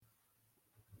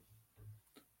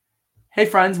Hey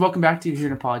friends, welcome back to Here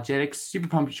in Apologetics. Super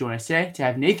pumped to join us today to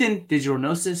have Nathan, Digital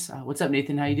Gnosis. What's up,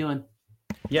 Nathan? How you doing?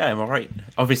 Yeah, I'm all right.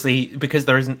 Obviously, because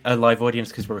there isn't a live audience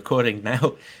because we're recording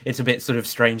now, it's a bit sort of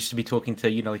strange to be talking to,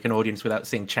 like an audience without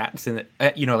seeing chats in it.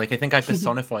 Like I think I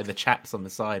personify the chats on the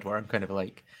side where I'm kind of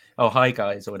like, oh, hi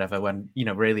guys, or whatever, when,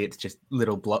 really it's just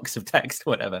little blocks of text or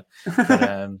whatever.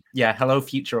 But yeah, hello,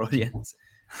 future audience.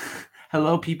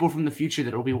 Hello, people from the future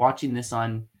that will be watching this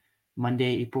on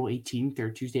Monday, April 18th or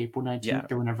Tuesday, April Yeah.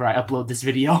 19th or whenever I upload this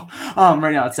video.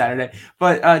 Right now it's Saturday.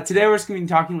 But today we're just going to be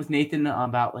talking with Nathan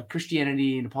about like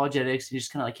Christianity and apologetics and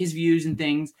just kind of like his views and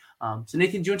things. So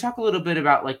Nathan, do you want to talk a little bit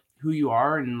about like who you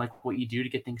are and like what you do to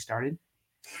get things started?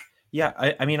 Yeah,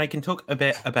 I mean, I can talk a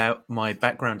bit about my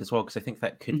background as well, because I think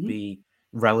that could Mm-hmm. be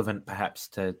relevant perhaps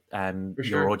to For your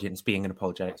sure. audience being an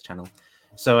apologetics channel.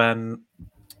 So I'm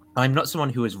not someone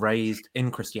who was raised in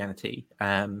Christianity,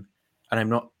 and I'm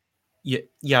not.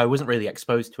 Yeah, I wasn't really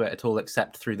exposed to it at all,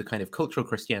 except through the kind of cultural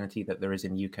Christianity that there is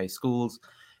in UK schools.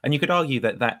 And you could argue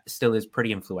that that still is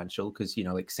pretty influential because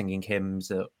like singing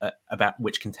hymns about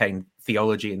which contain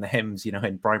theology in the hymns,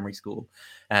 in primary school,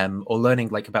 or learning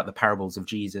like about the parables of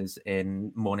Jesus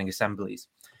in morning assemblies.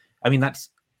 I mean, that's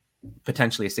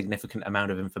potentially a significant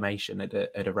amount of information at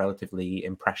a relatively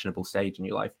impressionable stage in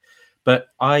your life. But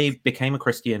I became a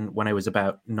Christian when I was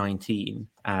about 19,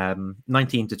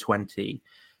 19 to 20.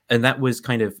 And that was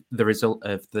kind of the result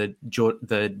of the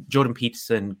Jordan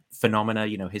Peterson phenomena,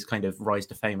 his kind of rise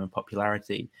to fame and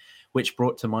popularity, which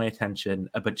brought to my attention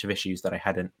a bunch of issues that I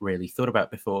hadn't really thought about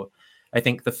before. I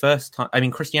think the first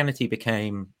time, Christianity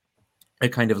became a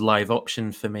kind of live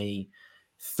option for me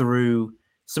through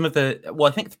some of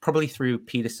I think probably through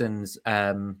Peterson's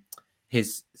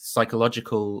his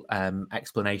psychological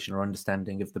explanation or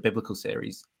understanding of the biblical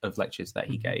series of lectures that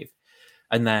he Mm-hmm. gave.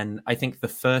 And then I think the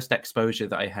first exposure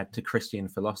that I had to Christian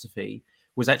philosophy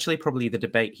was actually probably the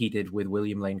debate he did with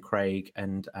William Lane Craig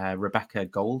and Rebecca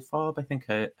Goldfarb, I think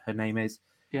her name is.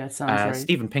 Yeah, it sounds right.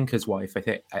 Steven Pinker's wife, I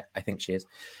think she is.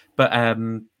 But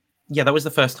yeah, that was the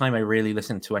first time I really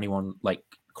listened to anyone like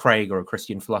Craig or a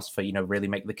Christian philosopher, really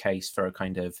make the case for a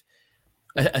kind of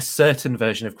a certain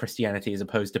version of Christianity as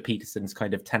opposed to Peterson's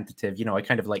kind of tentative. I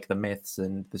kind of like the myths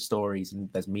and the stories, and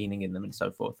there's meaning in them and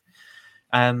so forth.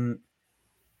 Um,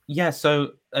 yeah,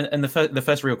 so and the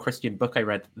first real Christian book I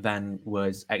read then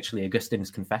was actually Augustine's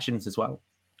Confessions as well.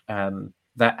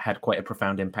 That had quite a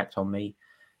profound impact on me,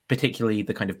 particularly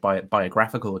the kind of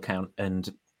biographical account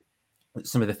and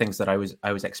some of the things that I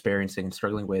was experiencing and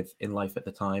struggling with in life at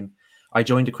the time. I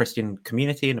joined a Christian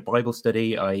community in a Bible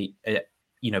study. I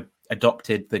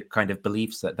adopted the kind of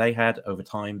beliefs that they had over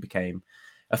time, became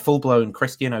a full-blown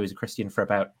Christian. I was a Christian for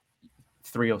about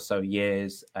 3 or so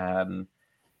years,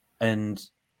 and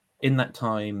in that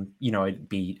time, I'd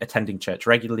be attending church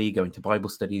regularly, going to Bible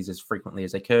studies as frequently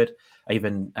as I could. I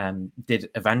even did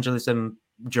evangelism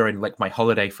during like my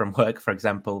holiday from work, for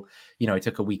example. I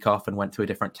took a week off and went to a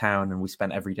different town, and we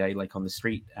spent every day like on the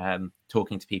street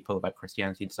talking to people about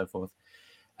Christianity and so forth.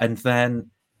 And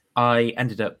then I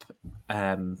ended up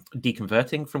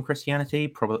deconverting from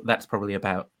Christianity. That's probably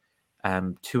about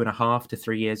 2.5 to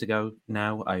 3 years ago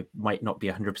now. I might not be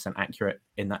 100% accurate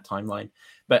in that timeline,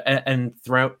 but and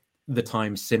throughout the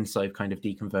time since I've kind of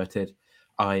deconverted,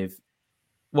 I've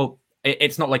well,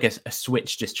 it's not like a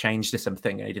switch just changed to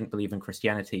something. I didn't believe in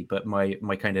Christianity, but my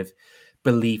kind of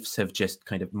beliefs have just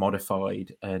kind of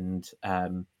modified, and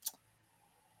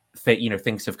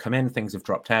things have come in, things have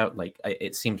dropped out. Like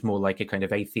it seemed more like a kind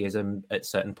of atheism at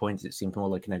certain points. It seemed more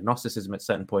like an agnosticism at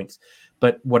certain points.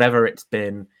 But whatever it's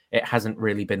been, it hasn't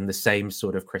really been the same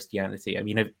sort of Christianity. I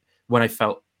mean, when I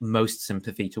felt most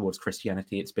sympathy towards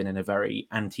Christianity, it's been in a very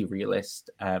anti-realist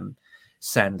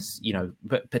sense,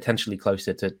 but potentially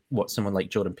closer to what someone like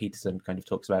Jordan Peterson kind of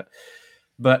talks about.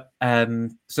 But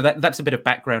so that's a bit of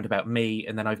background about me,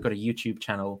 and then I've got a YouTube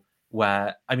channel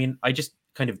where I just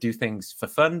kind of do things for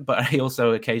fun, but I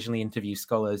also occasionally interview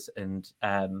scholars and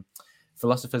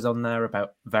philosophers on there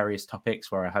about various topics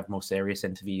where I have more serious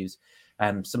interviews.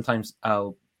 Sometimes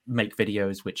I'll make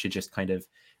videos which are just kind of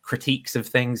critiques of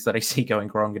things that I see going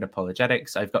wrong in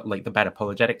apologetics. I've got like the Bad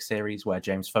Apologetics series where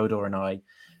James Fodor and I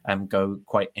go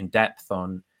quite in depth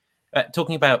on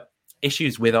talking about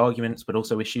issues with arguments, but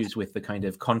also issues with the kind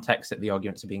of context that the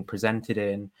arguments are being presented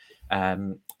in,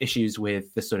 issues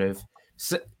with the sort of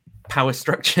power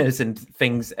structures and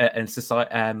things and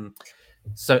society,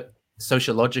 so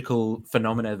sociological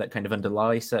phenomena that kind of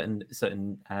underlie certain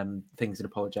things in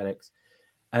apologetics.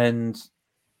 And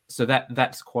so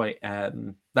that's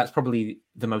probably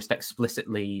the most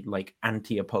explicitly like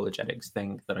anti-apologetics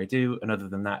thing that I do. And other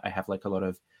than that, I have like a lot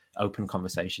of open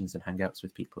conversations and hangouts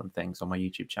with people and things on my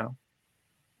YouTube channel.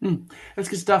 That's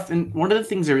good stuff. And one of the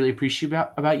things I really appreciate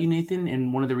about you, Nathan,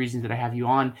 and one of the reasons that I have you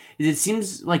on is it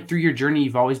seems like through your journey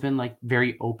you've always been like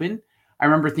very open. I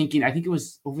remember thinking, I think it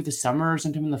was over the summer or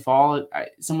sometime in the fall,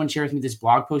 someone shared with me this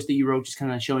blog post that you wrote, just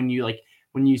kind of showing you like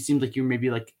when you seemed like you were maybe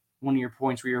like one of your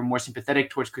points where you're more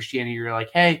sympathetic towards Christianity. You're like,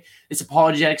 hey, this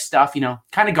apologetic stuff,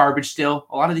 kind of garbage still.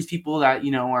 A lot of these people that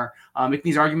are making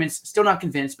these arguments, still not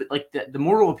convinced, but like the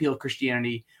moral appeal of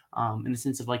Christianity in the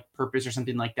sense of like purpose or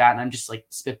something like that. And I'm just like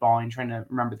spitballing, trying to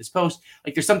remember this post.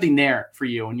 Like there's something there for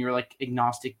you, and you're like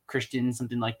agnostic Christian,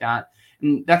 something like that.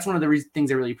 And that's one of the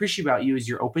things I really appreciate about you is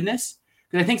your openness.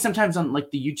 Because I think sometimes on like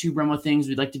the YouTube realm of things,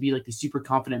 we'd like to be like the super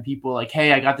confident people, like,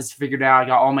 hey, I got this figured out, I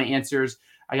got all my answers,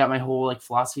 I got my whole like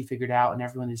philosophy figured out, and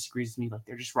everyone disagrees with me, like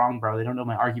they're just wrong, bro. They don't know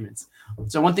my arguments.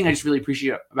 So one thing I just really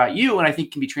appreciate about you, and I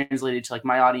think can be translated to like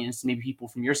my audience, maybe people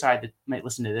from your side that might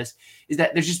listen to this, is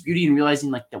that there's just beauty in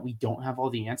realizing like that we don't have all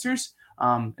the answers.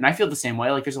 And I feel the same way.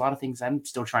 Like there's a lot of things I'm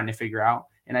still trying to figure out,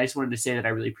 and I just wanted to say that I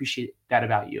really appreciate that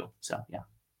about you. So yeah.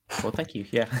 Well, thank you.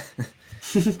 Yeah.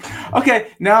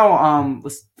 Okay, now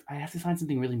I have to find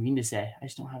something really mean to say. I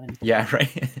just don't have anything. Yeah,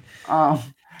 right. I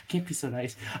can't be so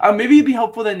nice. Maybe it'd be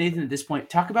helpful then, Nathan, at this point,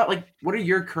 talk about like what are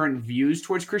your current views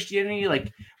towards Christianity?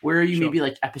 Like where are you Sure. maybe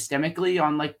like epistemically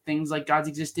on like things like God's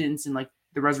existence and like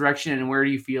the resurrection, and where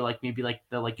do you feel like maybe like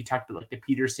the like you talked about like the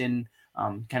Peterson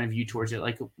kind of view towards it?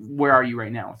 Like where are you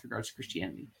right now with regards to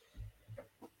Christianity?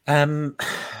 I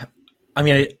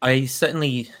mean, I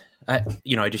certainly, I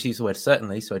just use the word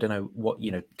certainly, so I don't know what,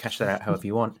 catch that out however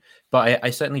you want. But I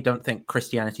certainly don't think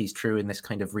Christianity is true in this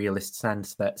kind of realist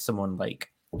sense that someone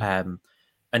like an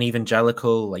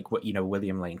evangelical, like what,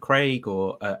 William Lane Craig,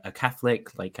 or a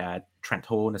Catholic like Trent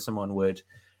Horn or someone would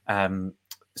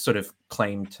sort of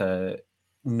claim to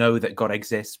know that God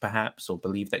exists, perhaps, or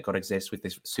believe that God exists with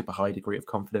this super high degree of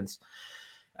confidence.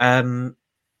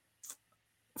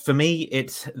 For me,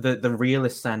 it's the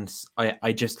realist sense.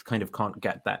 I just kind of can't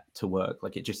get that to work.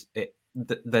 Like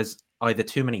there's either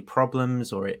too many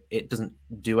problems or it doesn't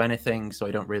do anything. So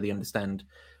I don't really understand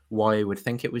why I would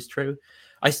think it was true.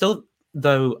 I still,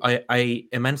 though, I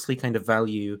immensely kind of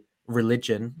value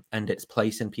religion and its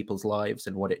place in people's lives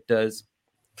and what it does.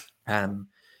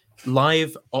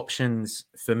 Live options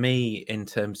for me in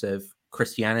terms of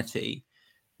Christianity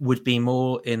would be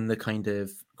more in the kind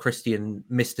of Christian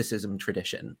mysticism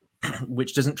tradition,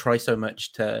 which doesn't try so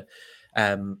much to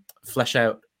flesh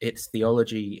out its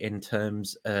theology in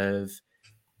terms of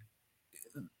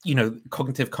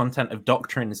cognitive content of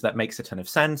doctrines that makes a ton of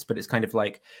sense, but it's kind of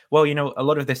like, well, a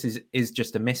lot of this is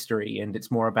just a mystery, and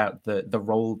it's more about the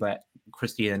role that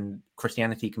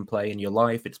Christianity can play in your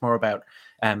life. It's more about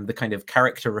the kind of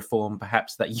character reform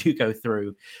perhaps that you go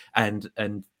through and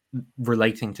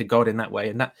relating to God in that way,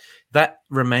 and that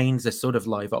remains a sort of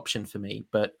live option for me.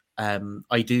 But I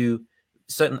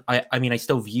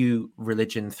still view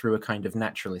religion through a kind of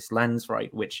naturalist lens,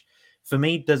 right, which for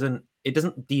me doesn't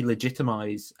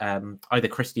delegitimize either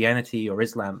Christianity or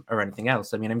Islam or anything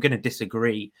else. I mean, I'm going to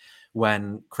disagree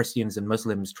when Christians and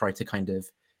Muslims try to kind of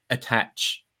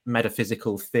attach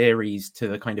metaphysical theories to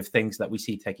the kind of things that we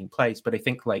see taking place. But I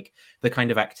think like the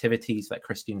kind of activities that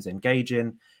Christians engage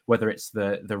in, whether it's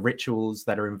the rituals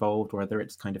that are involved, whether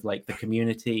it's kind of like the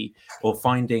community, or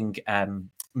finding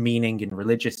meaning in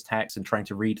religious texts and trying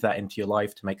to read that into your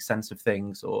life to make sense of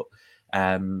things, or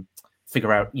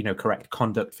figure out correct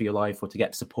conduct for your life, or to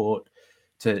get support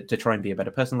to try and be a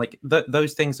better person, like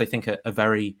those things I think are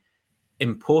very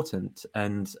important.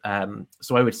 And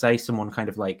so I would say someone kind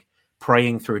of like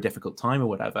praying through a difficult time or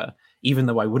whatever, even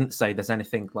though I wouldn't say there's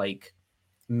anything like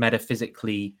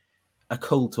metaphysically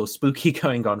occult or spooky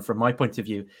going on from my point of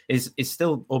view, is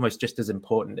still almost just as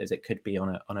important as it could be on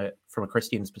a from a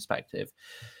Christian's perspective.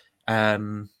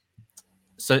 So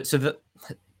that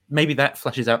maybe that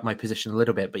fleshes out my position a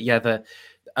little bit. But yeah,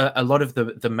 a lot of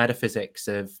the metaphysics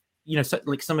of so,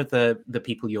 like some of the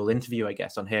people you'll interview, I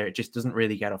guess, on here, it just doesn't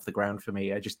really get off the ground for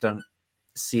me. I just don't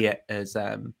see it as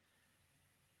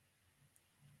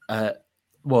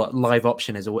live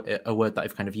option is a word that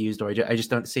I've kind of used, or I just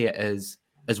don't see it as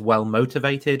well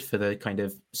motivated for the kind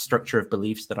of structure of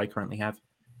beliefs that I currently have.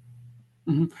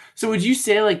 Mm-hmm. So would you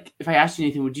say, like, if I asked you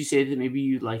anything, would you say that maybe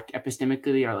you like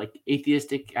epistemically are like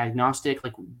atheistic, agnostic?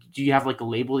 Like, do you have like a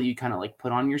label that you kind of like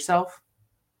put on yourself?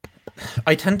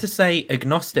 I tend to say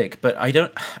agnostic, but I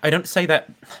don't say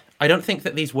that. I don't think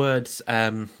that these words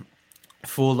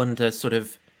fall under sort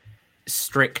of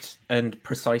strict and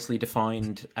precisely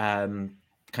defined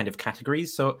kind of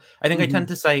categories. So I think I tend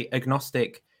to say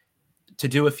agnostic to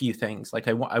do a few things. Like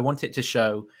I want it to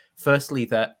show, firstly,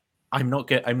 that I'm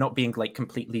not being like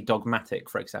completely dogmatic,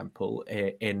 for example,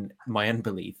 in my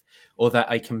unbelief, or that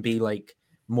I can be like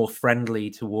more friendly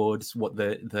towards what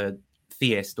the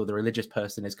theist or the religious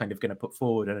person is kind of going to put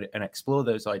forward and explore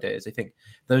those ideas. I think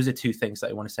those are two things that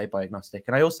I want to say by agnostic.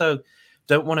 And I also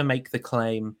don't want to make the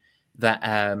claim that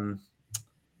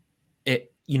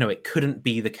it couldn't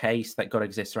be the case that God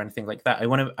exists or anything like that. I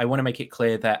want to make it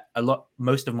clear that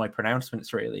most of my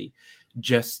pronouncements really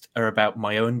just are about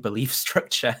my own belief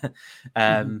structure,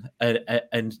 and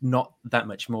not that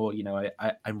much more.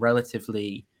 I'm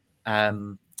relatively, I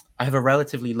have a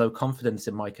relatively low confidence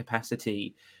in my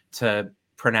capacity to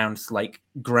pronounce like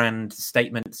grand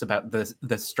statements about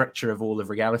the structure of all of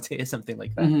reality or something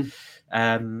like that.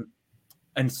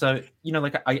 And so,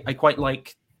 like I quite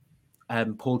like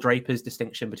Paul Draper's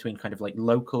distinction between kind of like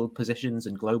local positions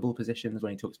and global positions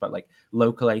when he talks about like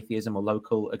local atheism or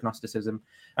local agnosticism.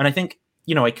 And I think,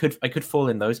 I could fall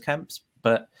in those camps,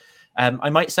 but I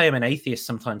might say I'm an atheist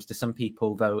sometimes to some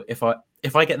people, though, if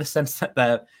I get the sense that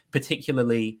they're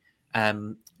particularly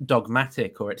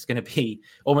dogmatic, or it's going to be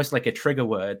almost like a trigger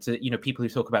word to, people who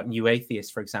talk about new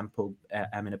atheists, for example,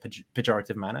 in a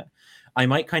pejorative manner, I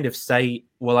might kind of say,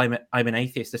 well, I'm an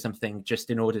atheist or something, just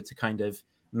in order to kind of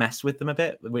mess with them a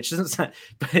bit, which doesn't sound,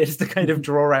 but it's to kind of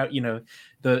draw out,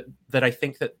 that I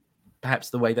think that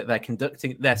perhaps the way that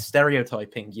they're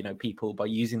stereotyping, people by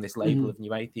using this label of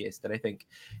new atheist. That I think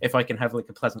if I can have like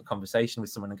a pleasant conversation with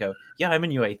someone and go, yeah, I'm a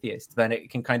new atheist, then it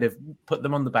can kind of put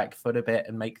them on the back foot a bit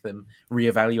and make them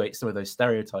reevaluate some of those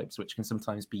stereotypes, which can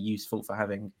sometimes be useful for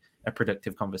having a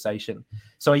productive conversation.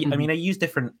 So I mean, I use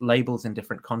different labels in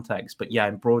different contexts, but yeah,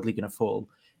 I'm broadly going to fall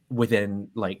within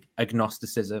like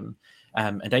agnosticism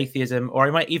and atheism, or I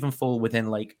might even fall within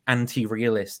like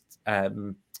anti-realist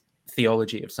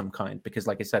theology of some kind, because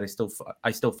like I said,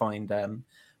 I still find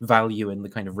value in the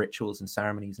kind of rituals and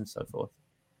ceremonies and so forth.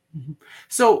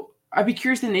 So I'd be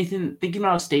curious then, Nathan, thinking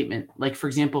about a statement, like for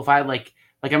example, if I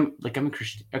I'm a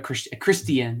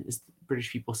Christian, as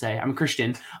British people say, I'm a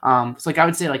Christian. So like I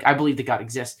would say like I believe that God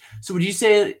exists. So would you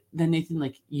say then, Nathan,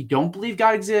 like you don't believe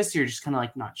God exists? You're just kind of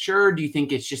like not sure. Do you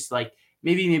think it's just like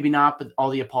maybe not, but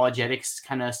all the apologetics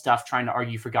kind of stuff trying to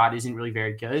argue for God isn't really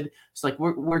very good? So like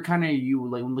we're kind of you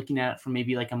like looking at it from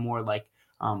maybe like a more like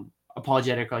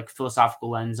apologetic or like philosophical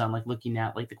lens on like looking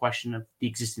at like the question of the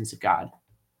existence of God.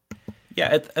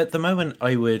 Yeah, at the moment,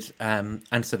 I would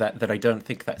answer that I don't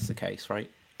think that's the case, right?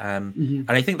 And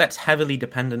I think that's heavily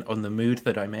dependent on the mood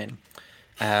that I'm in.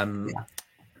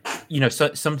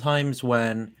 So sometimes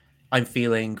when I'm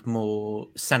feeling more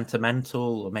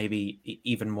sentimental or maybe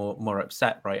even more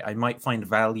upset, right, I might find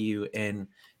value in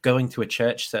going to a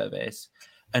church service.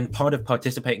 And part of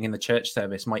participating in the church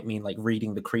service might mean like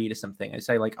reading the creed or something. I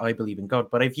say like, I believe in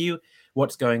God, but I view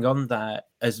what's going on there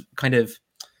as kind of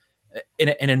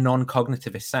in a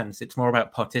non-cognitivist sense. It's more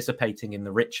about participating in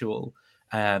the ritual,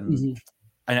 and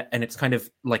it's kind of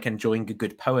like enjoying a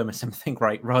good poem or something,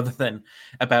 right, rather than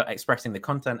about expressing the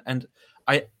content. And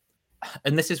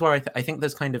this is where I think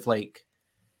there's kind of like,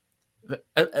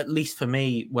 at least for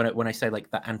me, when I say like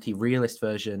that anti-realist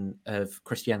version of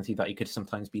Christianity that you could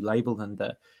sometimes be labeled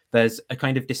under, there's a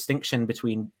kind of distinction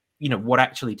between what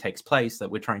actually takes place that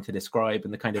we're trying to describe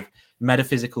and the kind of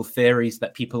metaphysical theories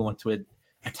that people want to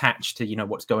attached to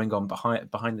what's going on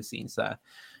behind the scenes there.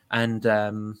 And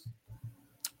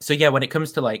so yeah, when it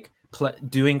comes to like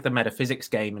doing the metaphysics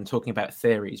game and talking about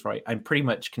theories, right, I'm pretty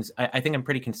much I think I'm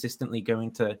pretty consistently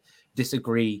going to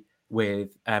disagree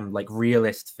with like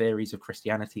realist theories of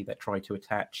Christianity that try to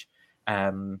attach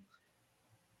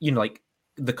like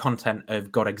the content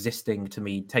of God existing to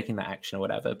me taking that action or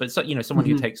whatever. But so someone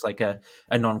who takes like a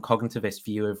non-cognitivist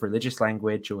view of religious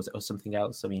language or something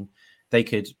else, I mean, they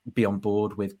could be on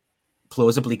board with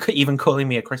plausibly even calling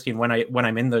me a Christian when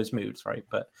I'm in those moods, right?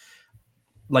 But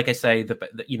like I say,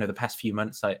 the past few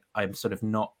months, I'm sort of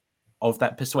not of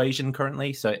that persuasion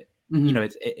currently. So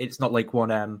it's not like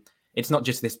one. It's not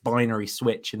just this binary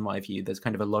switch in my view. There's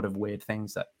kind of a lot of weird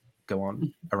things that go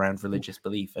on around religious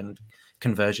belief and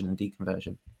conversion and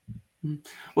deconversion.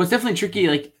 Well, it's definitely tricky.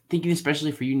 Like thinking,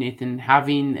 especially for you, Nathan,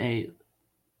 having a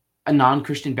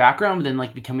non-Christian background, but then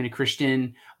like becoming a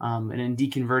Christian and then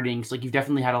deconverting. So like you've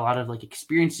definitely had a lot of like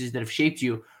experiences that have shaped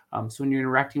you. So when you're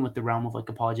interacting with the realm of like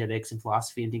apologetics and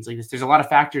philosophy and things like this, there's a lot of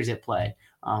factors at play.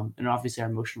 And obviously our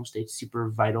emotional state's super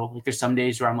vital. Like there's some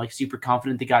days where I'm like super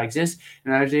confident that God exists,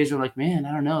 and other days where I'm like, man,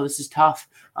 I don't know, this is tough.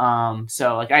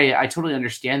 So like I totally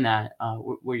understand that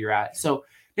where you're at. So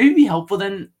maybe it'd be helpful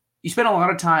then. You spend a lot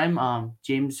of time,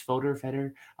 James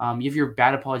Feder. You have your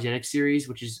Bad Apologetics series,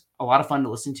 which is a lot of fun to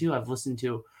listen to. I've listened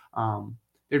to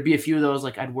there'd be a few of those.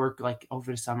 Like I'd work like over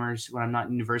the summers when I'm not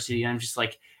in university, and I'm just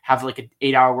like have like an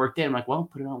 8-hour work day. I'm like, well,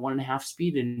 put it on 1.5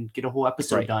 speed and get a whole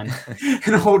episode done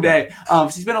in a whole day. So you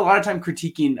spend a lot of time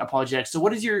critiquing apologetics. So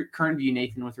what is your current view,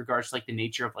 Nathan, with regards to like the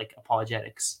nature of like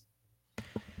apologetics?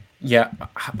 Yeah,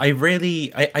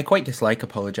 I quite dislike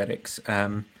apologetics.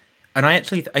 And I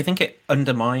think it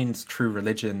undermines true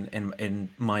religion in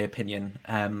my opinion.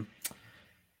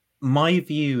 My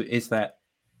view is that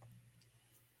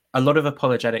a lot of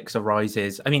apologetics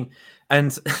arises. I mean,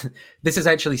 and this is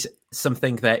actually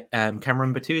something that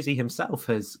Cameron Bertuzzi himself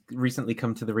has recently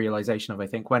come to the realization of. I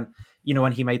think when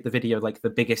he made the video, like the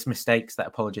biggest mistakes that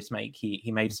apologists make, he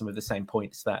made some of the same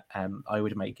points that I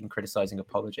would make in criticizing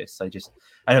apologists.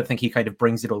 I don't think he kind of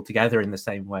brings it all together in the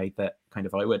same way that kind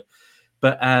of I would.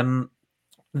 But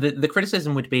the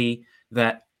criticism would be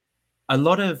that a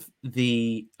lot of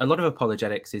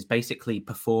apologetics is basically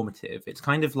performative. It's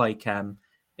kind of like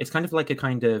a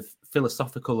kind of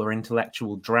philosophical or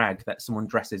intellectual drag that someone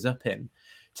dresses up in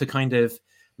to kind of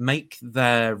make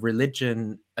their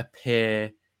religion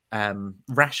appear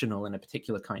rational in a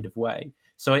particular kind of way.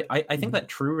 So I think that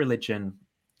true religion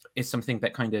is something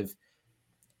that kind of,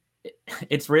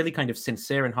 it's really kind of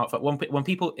sincere and heartfelt. When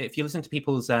people, if you listen to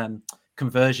people's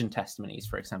conversion testimonies,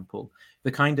 for example,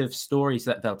 the kind of stories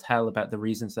that they'll tell about the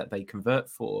reasons that they convert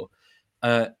for,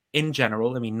 in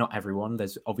general, I mean, not everyone.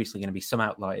 There's obviously going to be some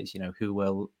outliers, who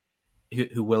will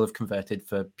have converted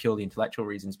for purely intellectual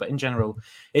reasons. But in general,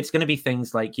 it's going to be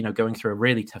things like, going through a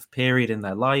really tough period in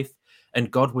their life, and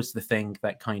God was the thing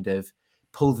that kind of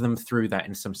pulled them through that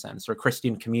in some sense. Or a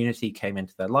Christian community came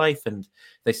into their life, and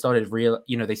they started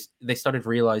they started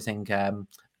realizing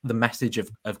the message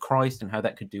of Christ and how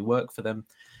that could do work for them.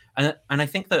 And I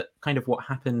think that kind of what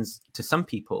happens to some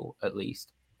people, at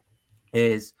least,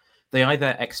 is they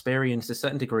either experience a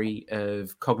certain degree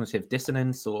of cognitive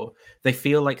dissonance, or they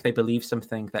feel like they believe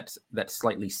something that's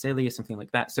slightly silly or something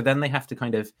like that. So then they have to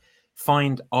kind of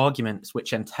find arguments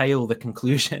which entail the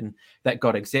conclusion that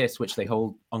God exists, which they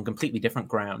hold on completely different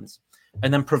grounds,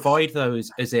 and then provide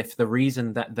those as if the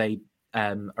reason that they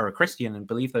are a Christian and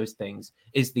believe those things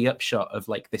is the upshot of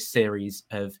like this series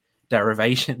of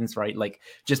derivations, right? Like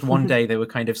just one day they were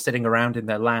kind of sitting around in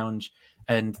their lounge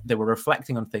and they were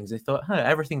reflecting on things. They thought,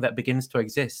 everything that begins to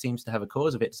exist seems to have a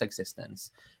cause of its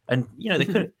existence. And, they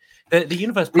could, the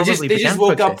universe probably they just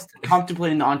woke up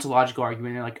contemplating the ontological argument.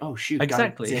 And they're like, oh, shoot,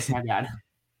 exactly. God exists, my bad.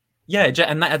 Yeah,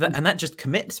 and that just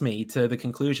commits me to the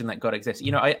conclusion that God exists.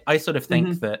 I sort of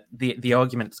think that the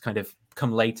arguments kind of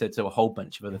come later to a whole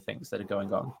bunch of other things that are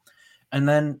going on. And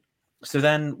then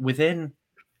within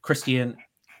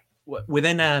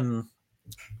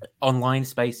online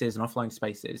spaces and offline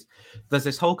spaces, there's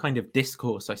this whole kind of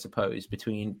discourse, I suppose,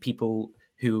 between people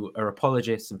who are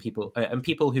apologists and people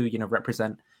who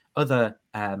represent other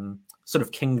sort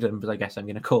of kingdoms, I guess I'm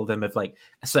going to call them, of like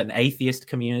certain atheist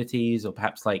communities or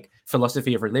perhaps like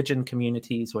philosophy of religion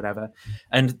communities, whatever.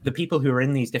 And the people who are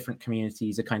in these different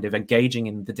communities are kind of engaging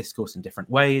in the discourse in different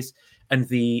ways. And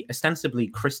the ostensibly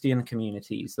Christian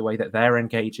communities, the way that they're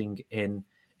engaging in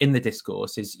the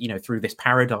discourse is, through this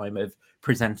paradigm of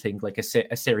presenting like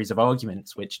a series of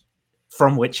arguments,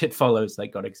 from which it follows that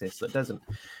God exists, that doesn't.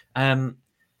 And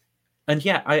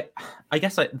yeah, I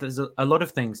guess there's a lot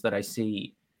of things that I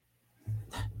see.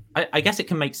 I guess it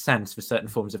can make sense for certain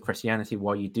forms of Christianity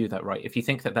why you do that, right? If you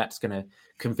think that that's going to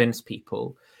convince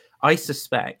people, I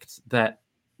suspect that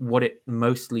what it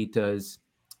mostly does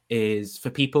is for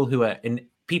people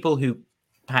who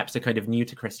perhaps are kind of new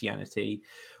to Christianity,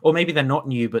 or maybe they're not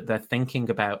new, but they're thinking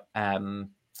about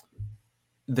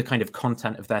the kind of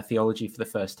content of their theology for the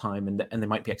first time, and they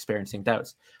might be experiencing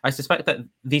doubts. I suspect that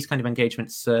these kind of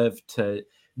engagements serve to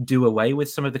do away with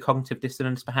some of the cognitive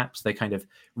dissonance. Perhaps they kind of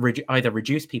either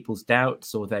reduce people's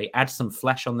doubts, or they add some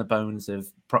flesh on the bones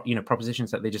of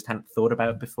propositions that they just hadn't thought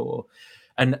about before.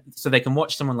 And so they can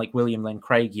watch someone like William Lane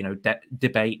Craig,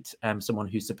 debate someone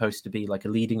who's supposed to be like a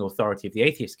leading authority of the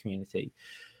atheist community.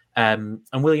 And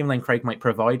William Lane Craig might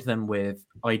provide them with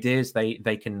ideas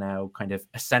they can now kind of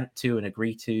assent to and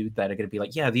agree to, that are going to be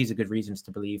like, yeah, these are good reasons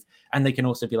to believe. And they can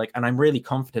also be like, and I'm really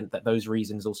confident that those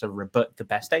reasons also rebut the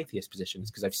best atheist positions,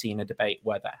 because I've seen a debate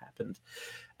where that happened.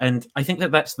 And I think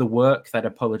that that's the work that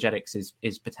apologetics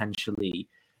is potentially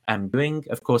doing.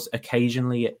 Of course,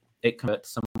 occasionally it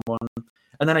converts someone.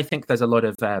 And then I think there's a lot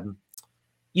of there's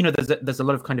a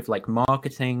lot of kind of like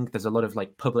marketing. There's a lot of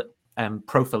like public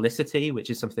prophilicity, which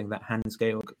is something that Hans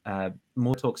Georg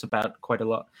Mohr talks about quite a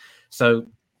lot. So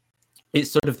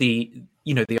it's sort of the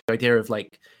idea of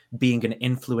like being an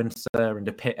influencer and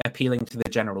appealing to the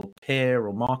general peer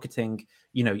or marketing,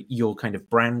 your kind of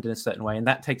brand in a certain way. And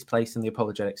that takes place in the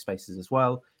apologetic spaces as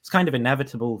well. It's kind of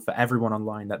inevitable for everyone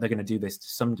online that they're going to do this to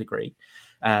some degree.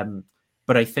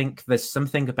 But I think there's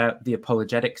something about the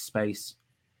apologetic space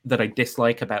that I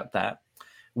dislike about that,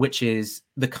 which is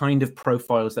the kind of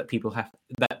profiles that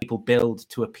people build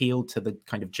to appeal to the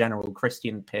kind of general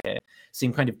Christian peer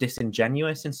seem kind of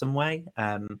disingenuous in some way.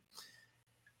 And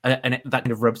that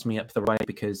kind of rubs me up the right,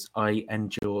 because I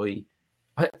enjoy...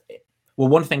 Well,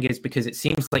 one thing is because it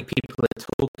seems like people are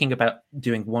talking about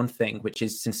doing one thing, which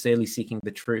is sincerely seeking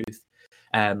the truth,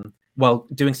 while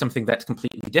doing something that's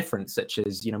completely different, such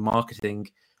as, marketing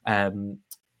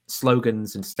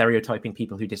slogans and stereotyping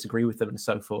people who disagree with them and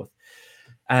so forth.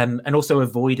 And also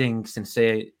avoiding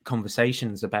sincere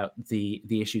conversations about the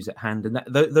issues at hand. And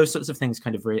those sorts of things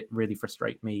kind of really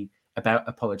frustrate me about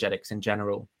apologetics in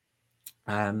general.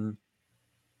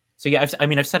 So yeah,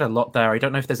 I've said a lot there. I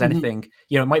don't know if there's anything,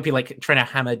 it might be like trying to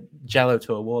hammer Jello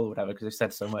to a wall or whatever, because I've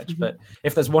said so much. But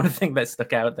if there's one thing that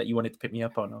stuck out that you wanted to pick me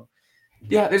up on, or...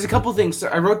 Yeah, there's a couple things. So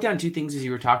I wrote down 2 things as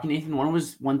you were talking, Nathan. One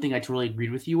was one thing I totally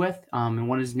agreed with you with, and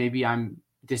one is maybe I'm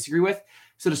disagree with.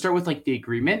 So to start with, like, the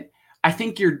agreement, I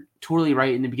think you're totally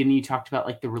right. In the beginning, you talked about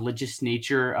like the religious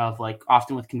nature of, like,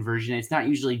 often with conversion, it's not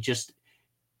usually just...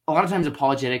 A lot of times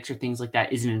apologetics or things like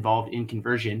that isn't involved in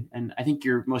conversion, and I think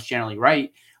you're most generally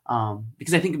right.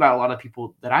 Because I think about a lot of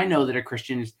people that I know that are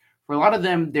Christians. For a lot of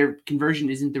them, their conversion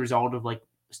isn't the result of like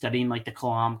studying like the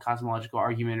Kalam cosmological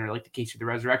argument or like the case of the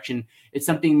resurrection. It's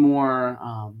something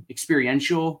more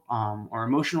experiential or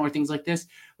emotional or things like this,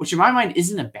 which in my mind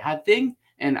isn't a bad thing.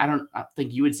 And I don't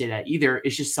think you would say that either.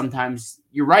 It's just sometimes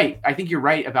you're right. I think you're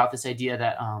right about this idea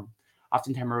that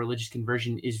oftentimes a religious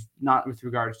conversion is not with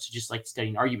regards to just like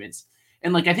studying arguments.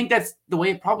 And like, I think that's the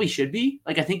way it probably should be.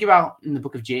 Like, I think about in the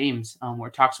book of James, where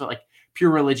it talks about like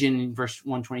pure religion in verse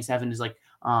 127 is like,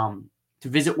 to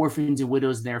visit orphans and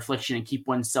widows in their affliction and keep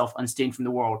oneself unstained from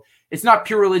the world. It's not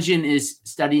pure religion is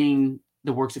studying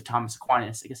the works of Thomas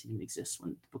Aquinas. I guess he didn't exist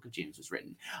when the book of James was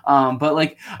written. But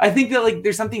like, I think that like,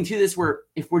 there's something to this where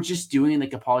if we're just doing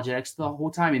like apologetics the whole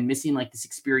time and missing like this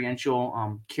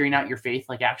experiential, carrying out your faith,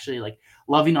 like actually like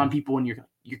loving on people in your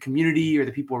community or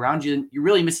the people around you, you're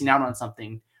really missing out on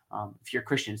something. If you're a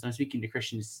Christian, so I'm speaking to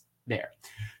Christians there.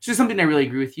 So something I really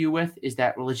agree with you with is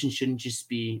that religion shouldn't just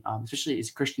be, especially as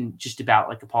a Christian, just about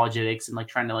like apologetics and like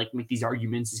trying to like make these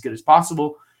arguments as good as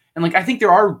possible. And like, I think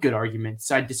there are good arguments,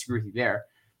 so I disagree with you there.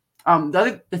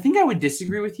 The thing I would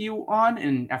disagree with you on,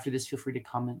 and after this, feel free to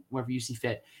comment wherever you see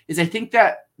fit, is I think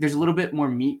that there's a little bit more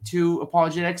meat to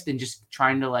apologetics than just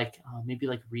trying to like maybe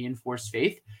like reinforce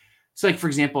faith. So like, for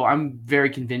example, I'm very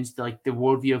convinced that like the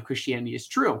worldview of Christianity is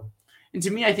true. And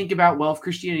to me, I think about, well, if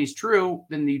Christianity is true,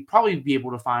 then they'd probably be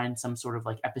able to find some sort of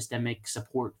like epistemic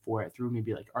support for it through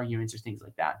maybe like arguments or things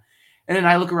like that. And then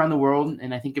I look around the world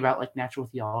and I think about like natural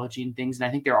theology and things. And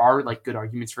I think there are like good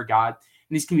arguments for God.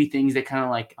 And these can be things that kind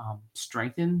of like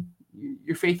strengthen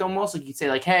your faith almost. Like you'd say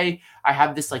like, hey, I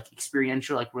have this like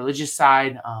experiential, like religious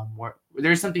side where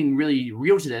there's something really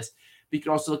real to this. But you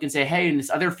could also look and say, hey, in this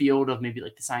other field of maybe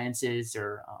like the sciences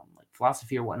or like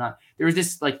philosophy or whatnot, there is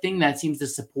this like thing that seems to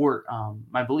support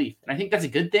my belief. And I think that's a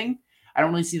good thing. I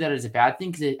don't really see that as a bad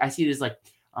thing because I see it as like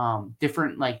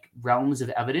different like realms of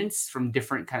evidence from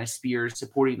different kind of spheres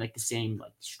supporting like the same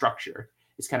like structure.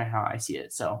 It's kind of how I see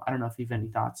it. So I don't know if you have any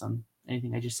thoughts on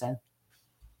anything I just said.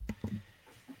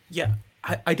 Yeah,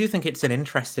 I do think it's an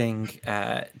interesting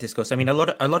discourse. I mean, a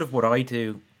lot of what I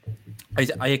do,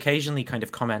 I occasionally kind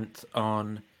of comment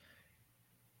on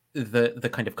the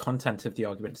kind of content of the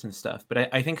arguments and stuff.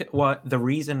 But I think the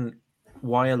reason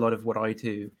why a lot of what I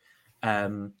do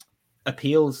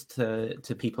appeals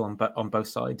to people on both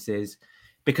sides is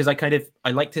because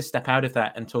I like to step out of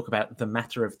that and talk about the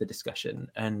matter of the discussion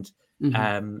and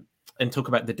talk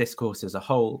about the discourse as a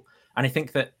whole. And I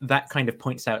think that kind of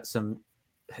points out some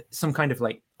kind of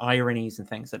like ironies and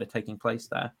things that are taking place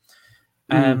there.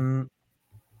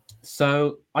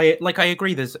 So I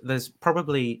agree. There's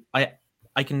probably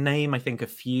I can name I think a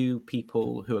few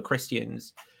people who are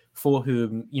Christians for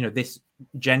whom this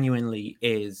genuinely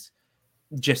is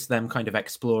just them kind of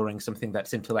exploring something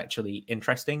that's intellectually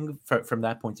interesting from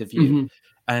their point of view.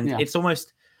 And it's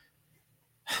almost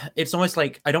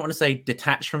like, I don't want to say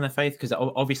detached from their faith, because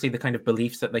obviously the kind of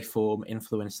beliefs that they form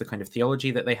influence the kind of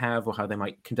theology that they have or how they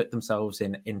might conduct themselves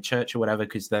in church or whatever,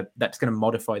 because that's going to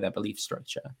modify their belief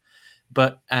structure.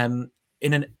 But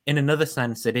in another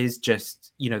sense, it is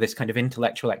just this kind of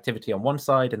intellectual activity on one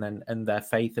side, and their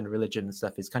faith and religion and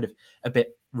stuff is kind of a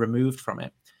bit removed from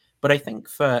it. But I think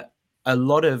for a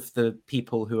lot of the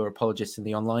people who are apologists in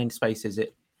the online spaces,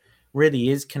 really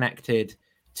is connected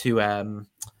to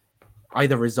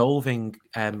either resolving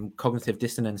cognitive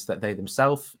dissonance that they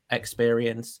themselves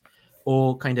experience,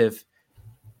 or kind of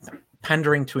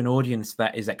pandering to an audience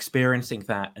that is experiencing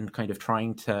that and kind of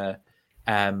trying to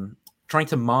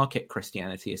market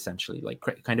Christianity, essentially, like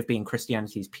kind of being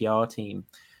Christianity's PR team,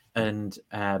 and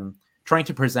trying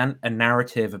to present a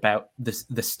narrative about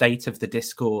the state of the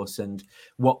discourse and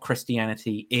what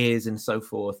Christianity is and so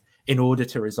forth, in order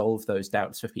to resolve those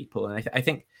doubts for people. And I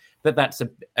think that that's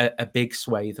a big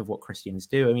swathe of what Christians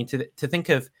do. I mean, to think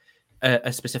of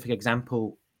a specific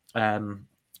example, one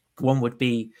would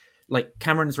be like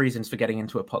Cameron's reasons for getting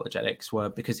into apologetics were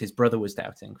because his brother was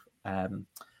doubting, and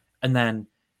then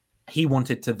he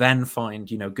wanted to then find,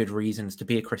 good reasons to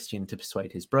be a Christian to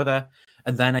persuade his brother.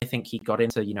 And then I think he got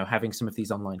into, having some of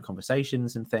these online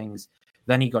conversations and things.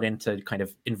 Then he got into kind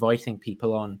of inviting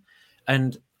people on,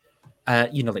 and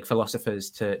like philosophers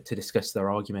to discuss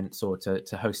their arguments, or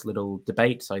to host little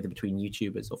debates either between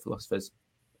YouTubers or philosophers.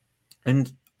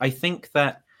 And I think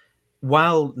that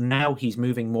while now he's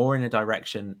moving more in a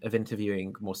direction of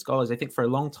interviewing more scholars, I think for a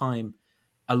long time,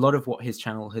 a lot of what his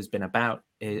channel has been about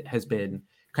has been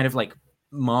kind of like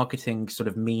marketing sort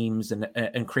of memes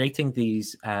and creating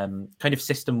these kind of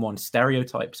system one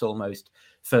stereotypes almost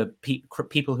for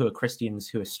people who are Christians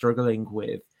who are struggling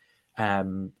with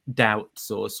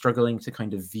doubts, or struggling to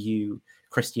kind of view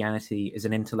Christianity as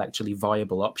an intellectually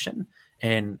viable option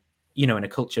in a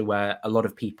culture where a lot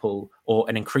of people, or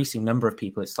an increasing number of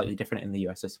people, it's slightly different in the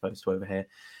US, I suppose, to over here,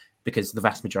 because the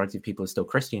vast majority of people are still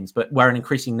Christians, but where an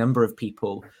increasing number of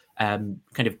people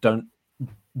kind of don't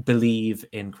believe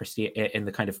in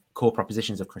the kind of core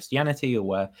propositions of Christianity, or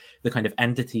where the kind of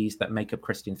entities that make up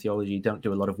Christian theology don't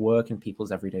do a lot of work in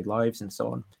people's everyday lives and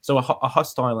so on. So a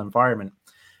hostile environment.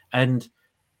 And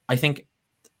I think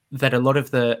that a lot of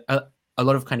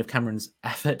kind of Cameron's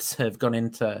efforts have gone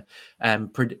into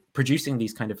producing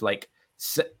these kind of like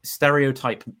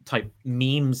stereotype type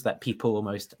memes that people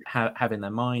almost have in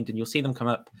their mind, and you'll see them come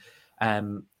up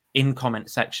in comment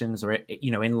sections, or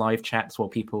in live chats, where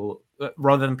people,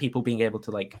 rather than people being able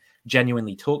to like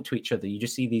genuinely talk to each other, you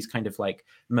just see these kind of like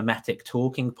mimetic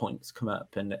talking points come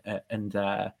up, and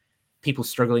people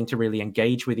struggling to really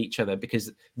engage with each other,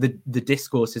 because the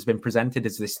discourse has been presented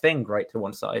as this thing right to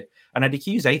one side. And I'd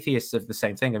accuse atheists of the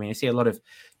same thing. I mean, I see a lot of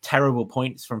terrible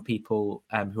points from people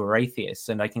who are atheists,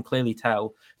 and I can clearly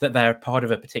tell that they're part of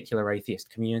a particular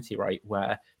atheist community, right,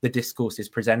 where the discourse is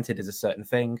presented as a certain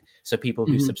thing. So people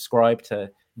who subscribe to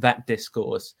that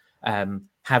discourse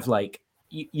have like,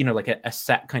 like a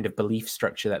set kind of belief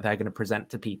structure that they're going to present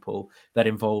to people that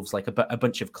involves like a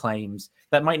bunch of claims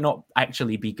that might not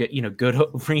actually be good, good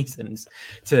reasons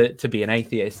to be an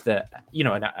atheist. That,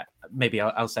 and maybe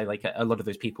I'll say like a lot of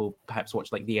those people perhaps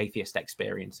watch like the Atheist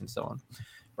Experience and so on,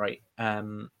 right?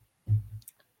 And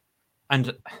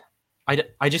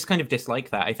I just kind of dislike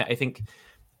that. I think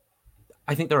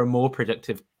there are more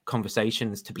productive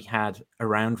conversations to be had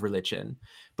around religion,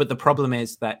 but the problem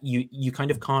is that you kind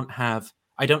of can't have.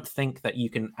 I don't think that you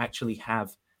can actually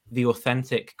have the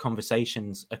authentic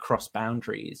conversations across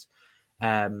boundaries,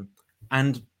 and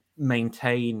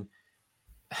maintain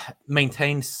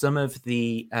some of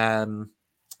the kind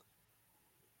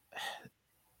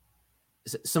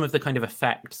of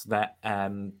effects that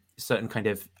certain kind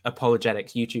of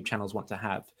apologetics YouTube channels want to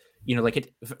have.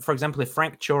 For example, if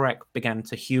Frank Turek began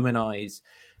to humanize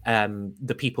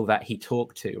the people that he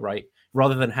talked to, right,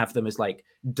 rather than have them as like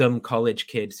dumb college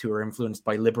kids who are influenced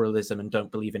by liberalism and don't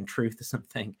believe in truth or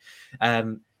something,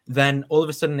 then all of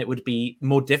a sudden it would be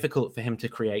more difficult for him to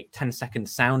create 10-second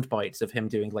sound bites of him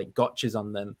doing like gotchas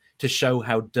on them to show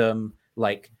how dumb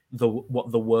like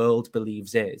what the world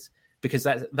believes is. Because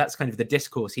that's kind of the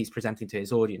discourse he's presenting to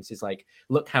his audience, is like,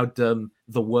 look how dumb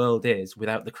the world is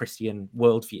without the Christian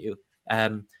worldview.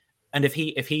 And if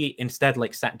he instead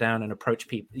like sat down and approached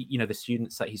people, the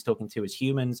students that he's talking to as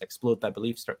humans, explored their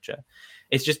belief structure,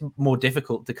 it's just more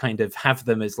difficult to kind of have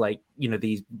them as like,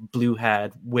 these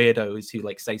blue-haired weirdos who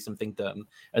like say something dumb,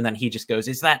 and then he just goes,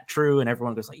 "Is that true?" And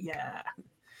everyone goes like, "Yeah."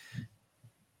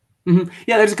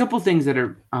 Yeah, there's a couple of things that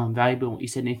are valuable in what you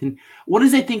said, Nathan. What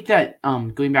is, I think that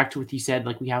going back to what you said,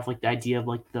 like we have like the idea of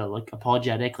like the like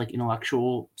apologetic, like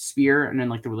intellectual sphere, and then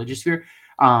like the religious sphere,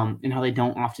 and how they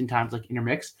don't oftentimes like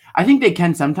intermix. I think they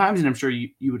can sometimes, and I'm sure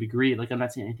you would agree. Like, I'm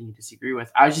not saying anything you disagree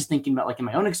with. I was just thinking about like in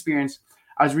my own experience,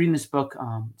 I was reading this book.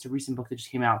 It's a recent book that just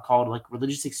came out called like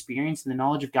Religious Experience and the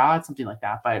Knowledge of God, something like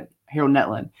that, by Harold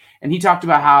Netland. And he talked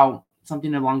about how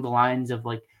something along the lines of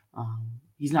like,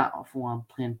 he's not full on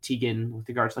Plantingan with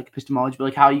regards to like epistemology, but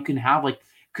like how you can have like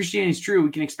Christianity is true,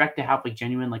 we can expect to have like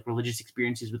genuine like religious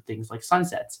experiences with things like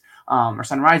sunsets or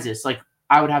sunrises. Like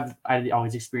I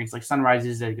always experience like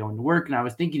sunrises as I go into work, and I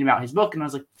was thinking about his book, and I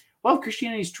was like, well, if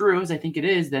Christianity is true as I think it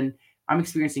is, then I'm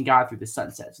experiencing God through the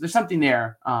sunset. So there's something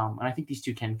there, and I think these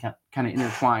two can kind of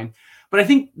intertwine. But I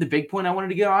think the big point I wanted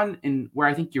to get on, and where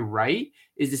I think you're right,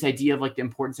 is this idea of like the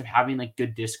importance of having like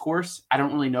good discourse. I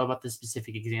don't really know about the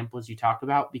specific examples you talk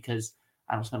about because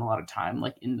I don't spend a lot of time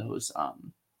like in those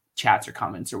chats or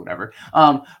comments or whatever.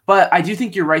 But I do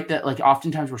think you're right that like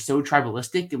oftentimes we're so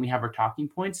tribalistic and we have our talking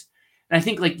points. And I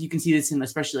think like you can see this in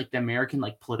especially like the American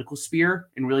like political sphere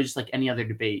and really just like any other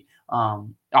debate.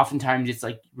 Oftentimes it's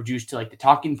like reduced to like the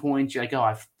talking points. You're like, oh,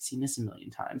 I've seen this a million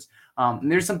times. And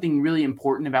there's something really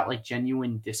important about like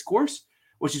genuine discourse,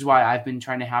 which is why I've been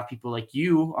trying to have people like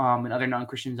you and other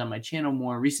non-Christians on my channel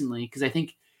more recently, because I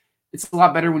think it's a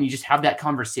lot better when you just have that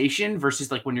conversation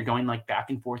versus like when you're going like back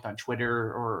and forth on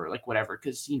Twitter or like whatever,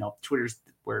 because Twitter's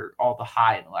where all the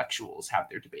high intellectuals have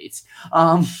their debates.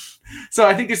 So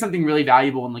I think there's something really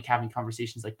valuable in like having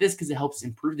conversations like this because it helps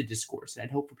improve the discourse. And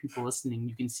I'd hope for people listening,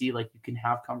 you can see like you can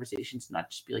have conversations, not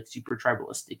just be like super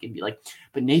tribalistic and be like,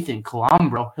 but Nathan,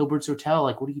 Calambro, Hilbert's Hotel,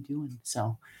 like what are you doing?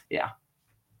 So yeah.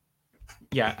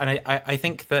 Yeah, and I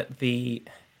think that the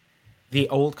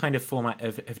old kind of format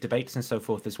of debates and so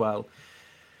forth as well.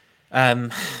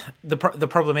 The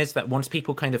problem is that once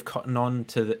people kind of cotton on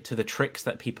to the tricks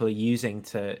that people are using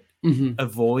to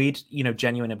avoid,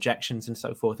 genuine objections and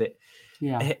so forth,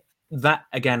 that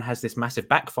again has this massive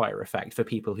backfire effect for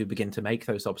people who begin to make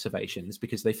those observations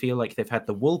because they feel like they've had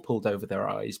the wool pulled over their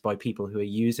eyes by people who are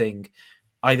using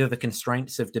either the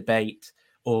constraints of debate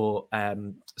or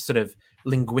sort of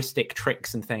linguistic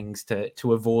tricks and things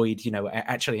to avoid,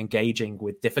 actually engaging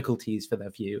with difficulties for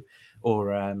their view,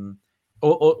 or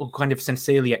kind of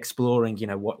sincerely exploring,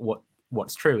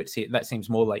 what's true. That seems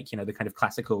more like, the kind of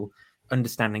classical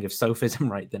understanding of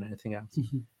sophism, right, than anything else.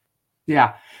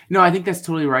 Yeah, no, I think that's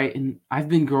totally right. And I've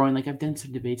been growing, like I've done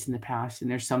some debates in the past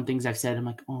and there's some things I've said, I'm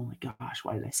like, oh my gosh,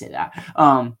 why did I say that?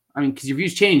 I mean, because your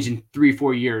views changed in 3 or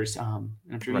 4 years. And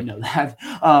I'm sure you know that.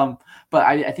 But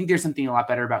I think there's something a lot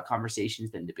better about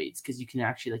conversations than debates because you can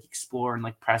actually like explore and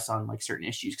like press on like certain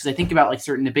issues. Because I think about like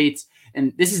certain debates,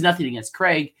 and this is nothing against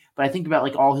Craig, but I think about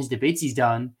like all his debates he's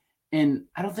done. And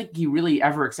I don't think he really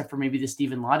ever, except for maybe the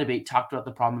Stephen Law debate, talked about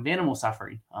the problem of animal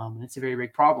suffering. And it's a very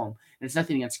big problem. And it's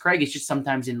nothing against Craig. It's just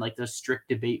sometimes in like those strict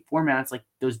debate formats, like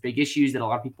those big issues that a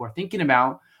lot of people are thinking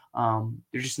about,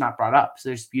 they're just not brought up. So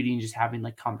there's beauty in just having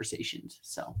like conversations.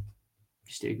 So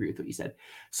just to agree with what you said.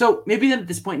 So maybe then at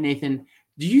this point, Nathan,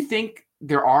 do you think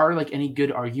there are like any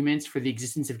good arguments for the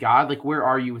existence of God? Like where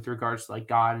are you with regards to like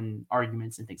God and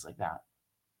arguments and things like that?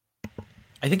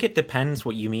 I think it depends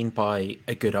what you mean by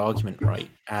a good argument, right?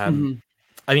 I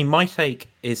mean, my take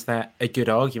is that a good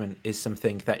argument is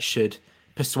something that should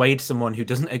persuade someone who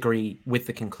doesn't agree with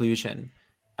the conclusion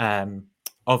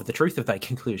of the truth of that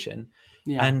conclusion.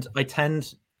 Yeah. And I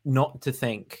tend not to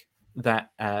think that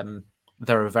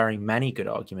there are very many good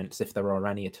arguments, if there are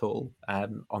any at all,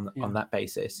 on that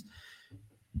basis.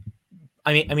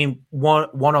 I mean,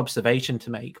 one observation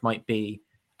to make might be,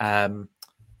 how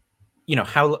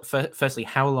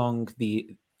long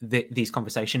these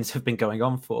conversations have been going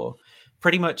on for.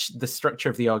 Pretty much the structure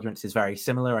of the arguments is very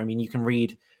similar. I mean, you can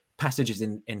read passages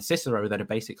in Cicero that are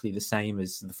basically the same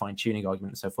as the fine-tuning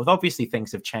argument and so forth. Obviously,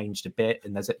 things have changed a bit,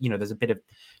 and there's a bit of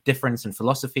difference, and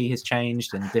philosophy has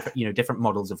changed, and different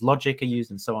models of logic are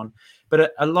used, and so on.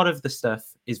 But a lot of the stuff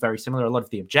is very similar. A lot of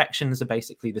the objections are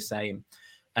basically the same.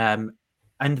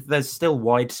 And there's still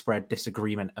widespread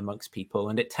disagreement amongst people.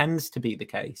 And it tends to be the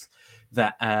case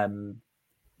that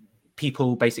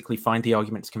people basically find the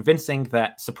arguments convincing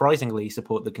that surprisingly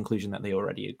support the conclusion that they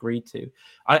already agreed to.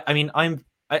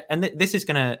 This is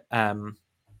going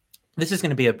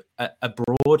to be a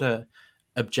broader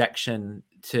objection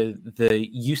to the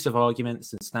use of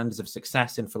arguments and standards of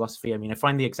success in philosophy. I mean, I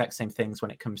find the exact same things when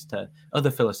it comes to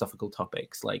other philosophical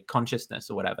topics like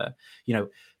consciousness or whatever.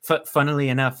 Funnily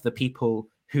enough, the people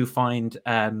who find,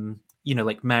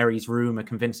 like Mary's Room a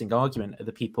convincing argument are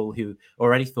the people who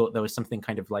already thought there was something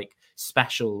kind of like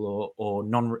special or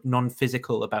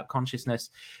non-physical about consciousness.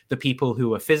 The people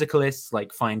who are physicalists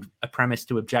like find a premise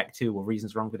to object to or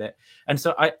reasons wrong with it. And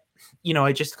so I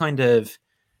just kind of,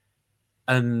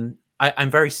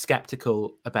 I'm very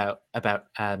skeptical about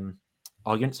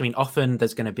arguments. I mean, often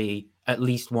there's going to be at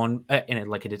least one,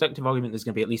 like a deductive argument, there's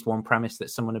going to be at least one premise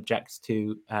that someone objects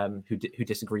to who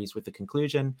disagrees with the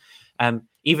conclusion.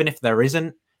 Even if there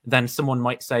isn't, then someone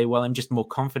might say, well, I'm just more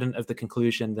confident of the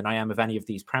conclusion than I am of any of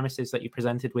these premises that you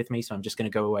presented with me. So I'm just going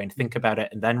to go away and think about it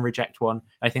and then reject one.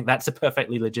 I think that's a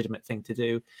perfectly legitimate thing to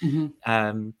do.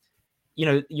 You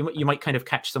know, you might kind of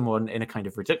catch someone in a kind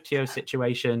of reductio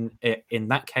situation. In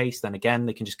that case, then again,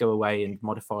 they can just go away and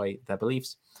modify their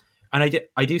beliefs. And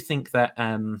I do think that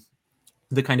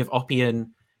the kind of Oppian,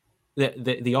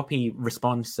 the Oppie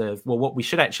response of, well, what we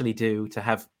should actually do to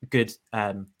have good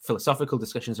philosophical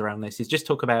discussions around this is just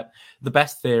talk about the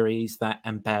best theories that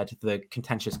embed the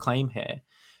contentious claim here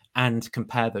and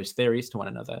compare those theories to one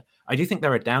another. I do think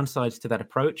there are downsides to that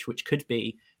approach, which could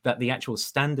be that the actual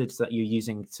standards that you're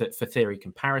using for theory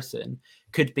comparison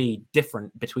could be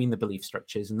different between the belief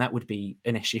structures, and that would be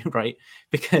an issue, right?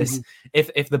 Because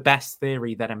if the best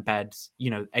theory that embeds, you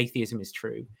know, atheism is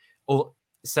true, or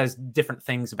says different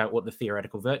things about what the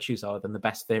theoretical virtues are than the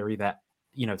best theory that,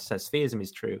 you know, says theism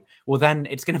is true, well, then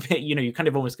it's going to be, you know, you're kind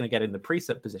of almost going to get in the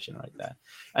precept position right there.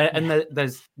 And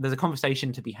there's a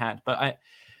conversation to be had. But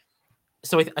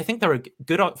I think there are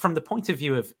good, from the point of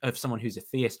view of someone who's a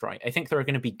theist, right? I think there are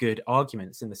going to be good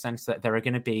arguments in the sense that there are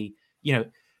going to be, you know,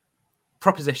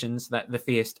 propositions that the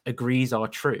theist agrees are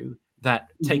true that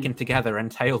taken together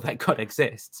entail that God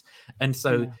exists. And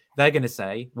so they're going to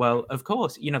say, well, of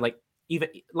course, you know, like, even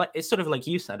like it's sort of like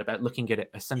you said about looking at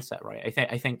a sunset, right?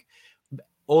 I think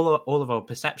all of our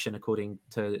perception, according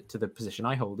to the position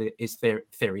I hold, is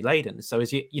theory laden. So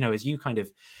as you kind of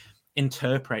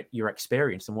interpret your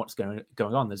experience and what's going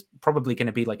on, there's probably going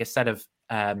to be like a set of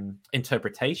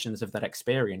interpretations of that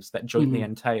experience that jointly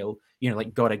entail, you know,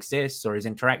 like God exists or is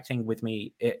interacting with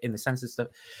me in the sense of stuff.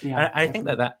 I think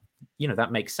that you know,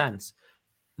 that makes sense.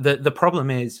 The problem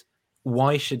is,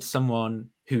 why should someone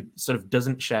who sort of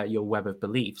doesn't share your web of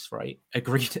beliefs, right,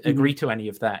 agree to any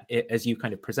of that as you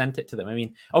kind of present it to them? I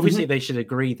mean, obviously they should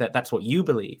agree that that's what you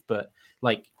believe, but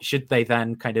like, should they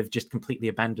then kind of just completely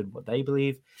abandon what they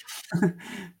believe?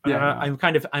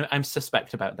 I'm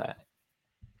suspect about that.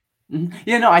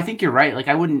 Yeah, no, I think you're right. Like,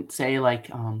 I wouldn't say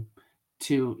like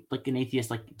to like an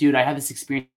atheist, like, dude, I had this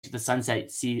experience with the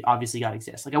sunset. See, obviously God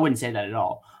exists. Like, I wouldn't say that at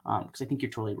all, because I think you're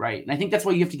totally right, and I think that's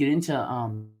why you have to get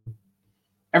into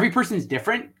every person is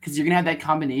different, because you're gonna have that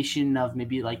combination of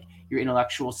maybe like your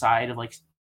intellectual side of like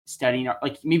studying, or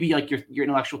like maybe like your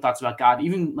intellectual thoughts about God,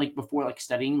 even like before like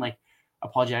studying like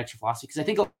apologetics or philosophy. Because I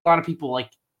think a lot of people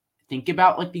like think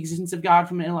about like the existence of God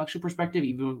from an intellectual perspective,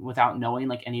 even without knowing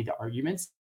like any of the arguments.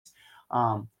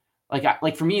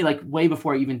 Like for me, like way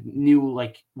before I even knew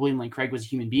like William Lane Craig was a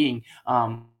human being,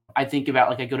 I think about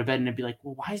like I go to bed and I'd be like,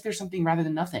 well, why is there something rather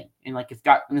than nothing? And like if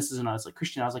God, and this is when I was like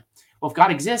Christian, I was like, well, if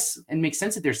God exists, it makes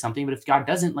sense that there's something, but if God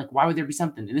doesn't, like, why would there be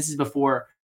something? And this is before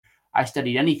I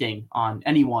studied anything on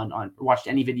anyone or watched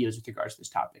any videos with regards to this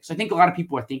topic. So I think a lot of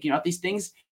people are thinking about these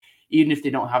things, even if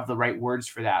they don't have the right words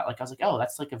for that. Like I was like, oh,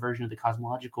 that's like a version of the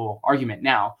cosmological argument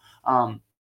now.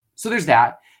 So there's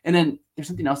that. And then there's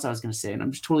something else I was going to say, and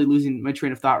I'm just totally losing my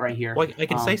train of thought right here. Well, I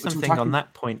can say something on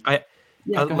that point.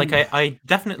 I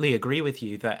definitely agree with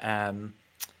you that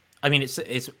I mean,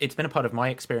 it's been a part of my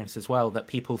experience as well that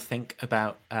people think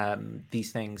about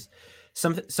these things.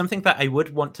 Something that I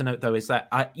would want to note though is that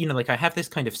I have this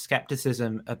kind of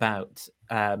skepticism about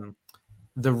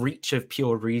the reach of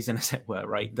pure reason, as it were,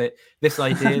 right? That this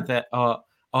idea that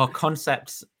our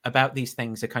concepts about these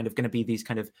things are kind of going to be these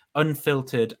kind of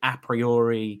unfiltered a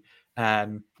priori,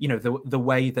 the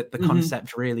way that the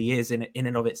concept really is in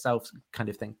and of itself, kind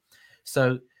of thing.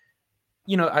 So,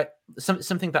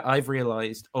 something that I've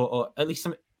realized, or at least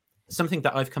something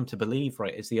that I've come to believe,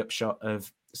 right, is the upshot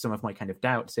of some of my kind of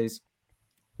doubts, is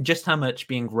just how much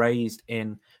being raised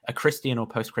in a Christian or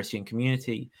post-Christian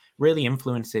community really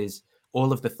influences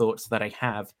all of the thoughts that I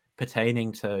have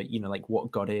pertaining to, like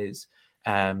what God is,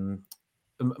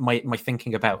 my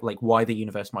thinking about like why the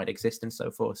universe might exist and so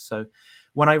forth. So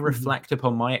when I reflect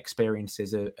upon my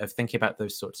experiences of thinking about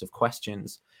those sorts of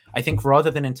questions, I think rather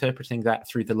than interpreting that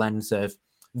through the lens of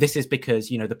this is because,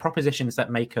 the propositions that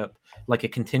make up like a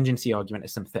contingency argument or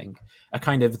something are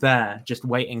kind of there just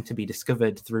waiting to be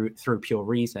discovered through pure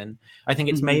reason. I think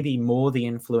it's maybe more the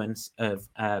influence of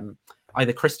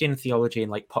either Christian theology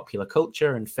and like popular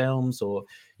culture and films, or,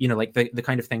 like the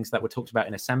kind of things that were talked about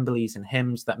in assemblies and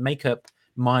hymns that make up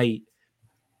my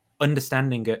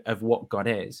understanding of what God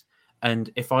is. And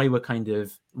if I were kind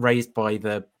of raised by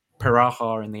the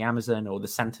Piraha in the Amazon or the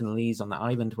Sentinelese on the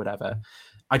island, whatever,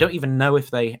 I don't even know if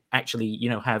they actually,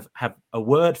 have a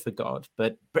word for God,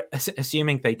 but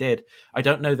assuming they did, I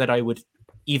don't know that I would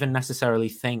even necessarily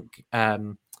think,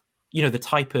 the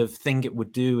type of thing it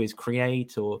would do is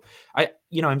create, or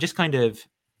I'm just kind of,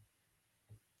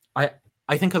 I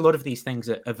I think a lot of these things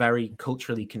are very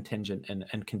culturally contingent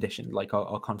and conditioned, like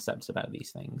our concepts about these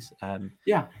things.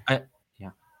 Yeah.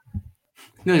 Yeah.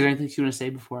 No, is there anything you want to say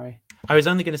before I was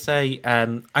only going to say,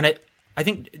 and I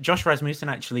think Josh Rasmussen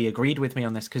actually agreed with me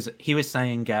on this, because he was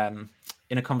saying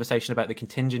in a conversation about the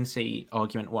contingency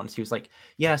argument once, he was like,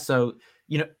 yeah, so,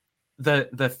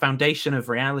 the foundation of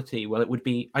reality, well, it would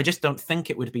be, I just don't think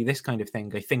it would be this kind of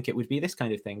thing. I think it would be this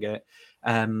kind of thing.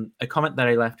 A comment that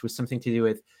I left was something to do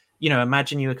with,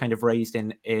 imagine you were kind of raised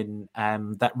in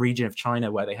that region of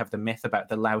China where they have the myth about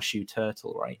the Laoshu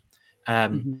turtle, right?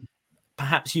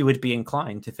 Perhaps you would be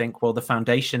inclined to think, well, the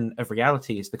foundation of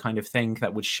reality is the kind of thing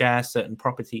that would share certain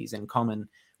properties in common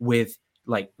with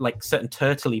like certain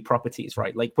turtley properties,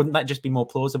 right? Like, wouldn't that just be more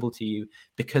plausible to you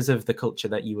because of the culture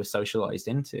that you were socialized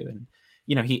into? And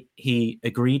he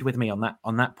agreed with me on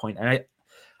that point. And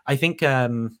I think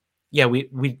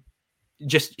we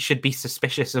just should be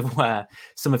suspicious of where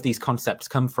some of these concepts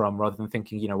come from, rather than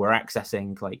thinking we're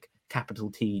accessing like capital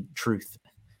T truth.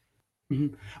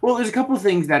 Well, there's a couple of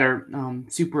things that are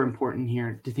super important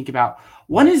here to think about.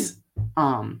 One is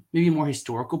maybe a more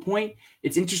historical point.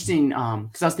 It's interesting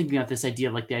because I was thinking about this idea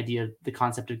of like the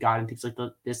concept of God and things like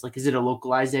this. Like, is it a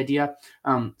localized idea?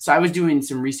 So I was doing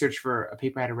some research for a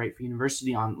paper I had to write for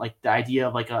university on like the idea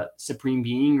of like a supreme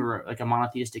being or like a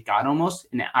monotheistic God almost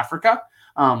in Africa.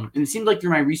 And it seemed like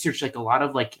through my research, like a lot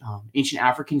of like ancient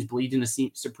Africans believed in a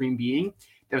supreme being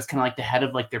that was kind of like the head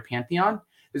of like their pantheon.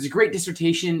 There's a great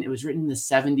dissertation. It was written in the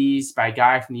 70s by a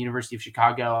guy from the University of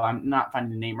Chicago. I'm not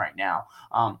finding the name right now.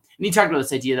 And he talked about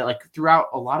this idea that like throughout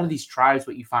a lot of these tribes,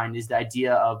 what you find is the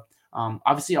idea of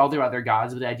obviously all their other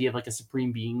gods, but the idea of like a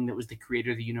supreme being that was the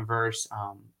creator of the universe.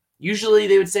 Usually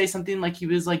they would say something like he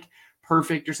was like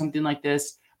perfect or something like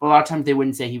this, but a lot of times they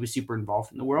wouldn't say he was super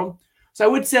involved in the world. So I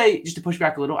would say, just to push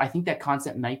back a little, I think that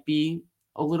concept might be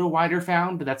a little wider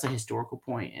found, but that's a historical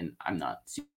point, and I'm not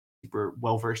super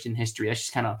well-versed in history. That's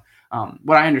just kind of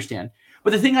what I understand.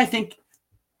 But the thing I think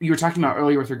you were talking about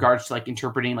earlier with regards to like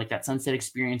interpreting like that sunset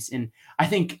experience, and I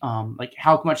think like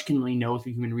how much can we know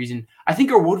through human reason? I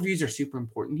think our worldviews are super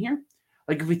important here.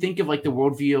 Like if we think of like the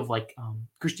worldview of like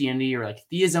Christianity or like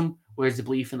theism, where there's a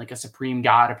belief in like a supreme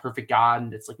God, a perfect God,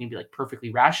 and it's like maybe like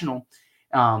perfectly rational,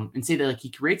 and say that like he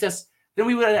creates us, then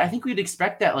I think we'd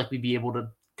expect that like we'd be able to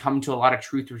come to a lot of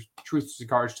truth with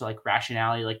regards to like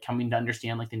rationality, like coming to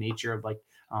understand like the nature of like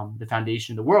the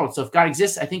foundation of the world. So if God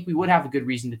exists, I think we would have a good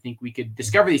reason to think we could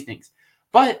discover these things.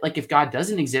 But like if God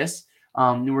doesn't exist,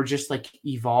 and we're just like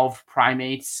evolved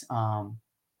primates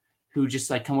who just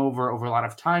like come over a lot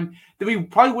of time, then we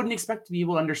probably wouldn't expect to be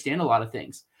able to understand a lot of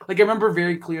things. Like I remember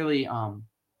very clearly,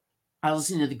 I was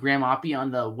listening to the Graham Oppy on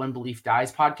the When Belief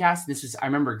Dies podcast. I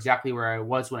remember exactly where I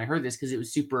was when I heard this because it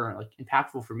was super like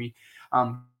impactful for me.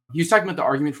 He was talking about the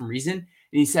argument from reason, and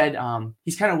he said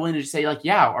he's kind of willing to say like,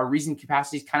 yeah, our reason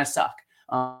capacities kind of suck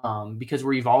because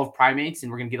we're evolved primates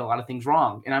and we're going to get a lot of things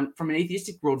wrong. And I'm from an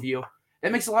atheistic worldview,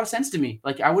 that makes a lot of sense to me.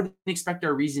 Like I wouldn't expect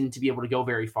our reason to be able to go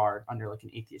very far under like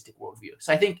an atheistic worldview.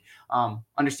 So I think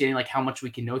understanding like how much we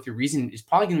can know through reason is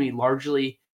probably going to be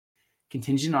largely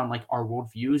contingent on like our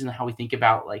worldviews and how we think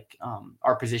about like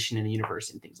our position in the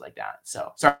universe and things like that.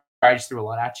 So sorry, I just threw a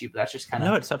lot at you, but that's just kind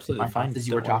of it's absolutely fine as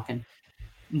you were talking.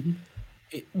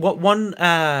 What one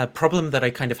problem that I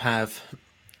kind of have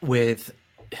with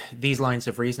these lines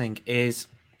of reasoning is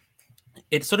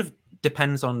it sort of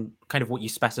depends on kind of what you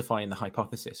specify in the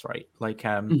hypothesis, right? Like,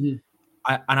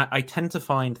 I tend to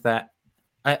find that,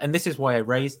 and this is why I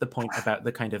raised the point about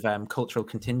the kind of cultural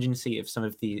contingency of some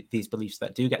of these beliefs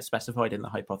that do get specified in the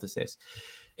hypothesis,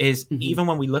 is even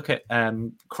when we look at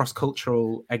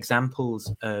cross-cultural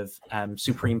examples of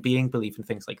supreme being belief and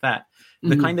things like that,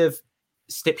 the kind of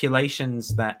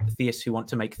stipulations that theists who want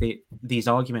to make these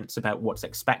arguments about what's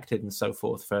expected and so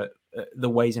forth for the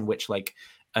ways in which like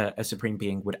a supreme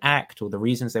being would act or the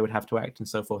reasons they would have to act and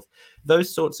so forth,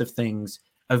 those sorts of things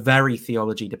are very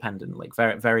theology dependent, like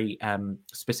very, very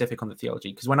specific on the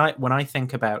theology. Because when I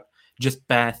think about just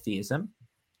bare theism,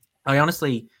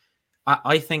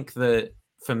 I think that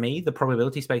for me, the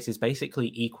probability space is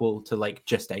basically equal to like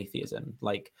just atheism.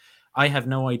 Like I have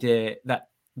no idea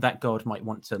that God might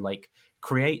want to like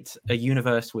create a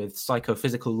universe with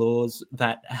psychophysical laws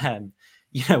that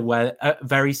where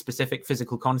very specific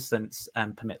physical constants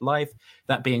permit life.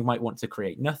 That being might want to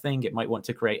create nothing. It might want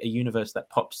to create a universe that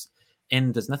pops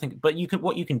in, does nothing. But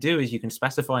what you can do is you can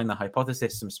specify in the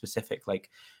hypothesis some specific like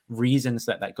reasons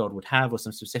that God would have, or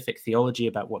some specific theology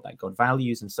about what that God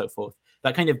values and so forth.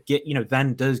 That kind of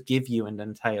then does give you and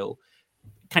entail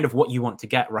kind of what you want to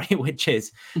get, right? Which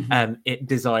is it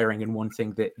desiring and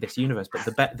wanting this universe.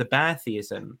 But the bare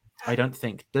theism, I don't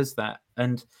think does that.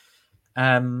 And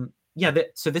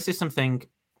So this is something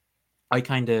I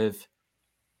kind of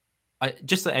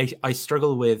I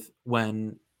struggle with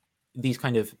when these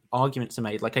kind of arguments are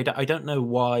made. Like I don't know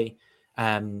why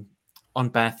on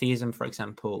bare theism, for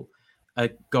example, a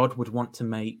god would want to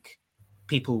make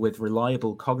people with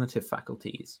reliable cognitive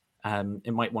faculties.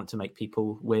 It might want to make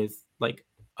people with like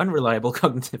unreliable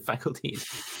cognitive faculties,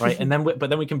 right? And then but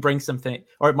then we can bring something,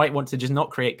 or it might want to just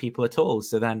not create people at all.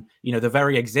 So then, you know, the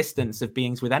very existence of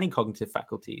beings with any cognitive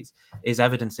faculties is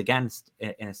evidence against,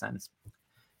 in a sense.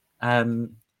 And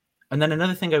then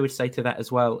another thing I would say to that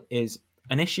as well is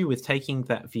an issue with taking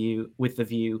that view with the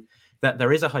view that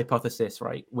there is a hypothesis,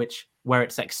 right, where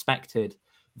it's expected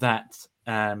that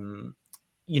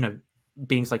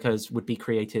beings like us would be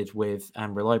created with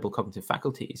reliable cognitive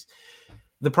faculties.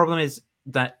 The problem is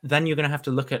that then you're going to have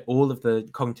to look at all of the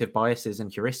cognitive biases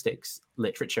and heuristics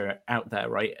literature out there,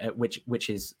 right, which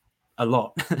is a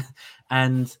lot,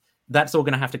 and that's all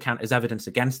going to have to count as evidence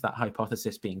against that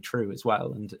hypothesis being true as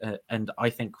well, and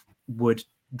I think would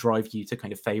drive you to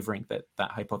kind of favoring that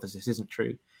hypothesis isn't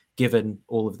true, given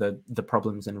all of the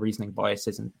problems and reasoning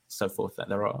biases and so forth that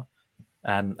there are.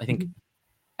 I think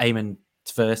Eamon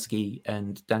Tversky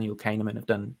and Daniel Kahneman have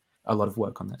done a lot of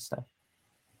work on that stuff.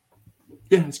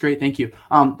 Yeah, that's great. Thank you.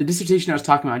 The dissertation I was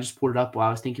talking about, I just pulled it up while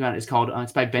I was thinking about it. It's called,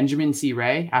 it's by Benjamin C.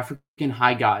 Ray, African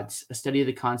High Gods, a study of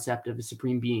the concept of a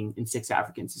supreme being in 6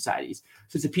 African societies.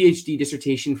 So it's a PhD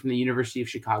dissertation from the University of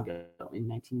Chicago in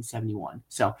 1971.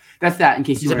 So that's that in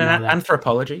case you want to know that. An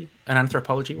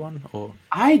anthropology one? Or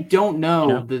I don't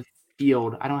know the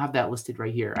field. I don't have that listed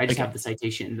right here. I just have the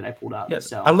citation that I pulled up. Yes,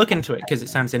 so I'll look into it because it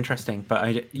sounds interesting. But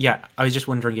I was just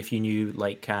wondering if you knew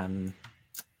what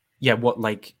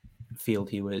like field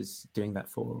he was doing that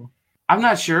for. I'm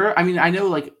not sure. I mean, I know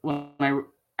like when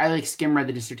I like skim read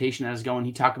the dissertation I was going,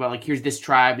 he talked about like, here's this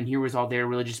tribe and here was all their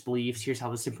religious beliefs. Here's how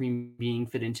the supreme being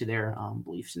fit into their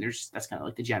beliefs. And that's kind of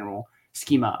like the general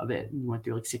schema of it. We went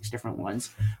through like 6 different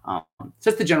ones. So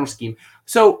that's the general scheme.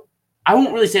 So I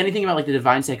won't really say anything about like the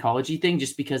divine psychology thing,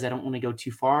 just because I don't want to go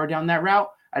too far down that route.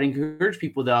 I'd encourage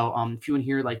people though, if you want to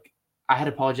hear, like I had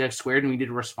Apologetics Squared and we did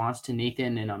a response to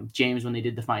Nathan and James when they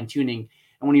did the fine tuning.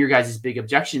 And one of your guys' big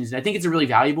objections, and I think it's a really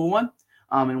valuable one,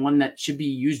 and one that should be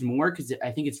used more because I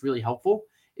think it's really helpful,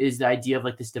 is the idea of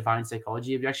like this divine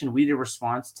psychology objection. We did a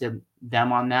response to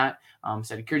them on that.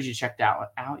 So I'd encourage you to check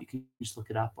that out. You can just look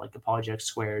it up, like Apologetics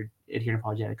Squared, Adherent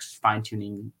Apologetics, fine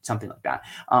tuning, something like that.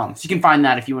 So you can find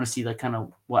that if you want to see like kind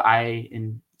of what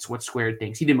what Squared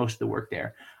thinks. He did most of the work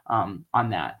there on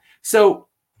that. So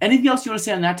anything else you want to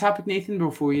say on that topic, Nathan,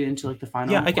 before we get into like the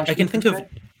final? Yeah, I can think of.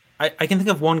 I can think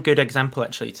of one good example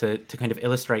actually to kind of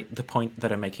illustrate the point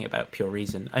that I'm making about pure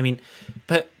reason. I mean,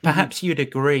 but perhaps you'd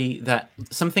agree that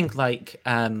something like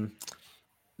the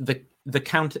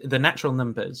natural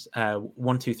numbers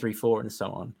 1, 2, 3, 4, and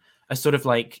so on are sort of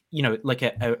like, you know, like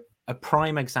a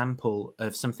prime example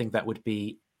of something that would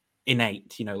be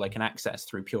innate, you know, like an access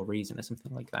through pure reason or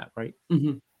something like that, right?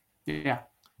 Mm-hmm. Yeah,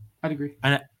 I'd agree.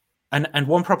 And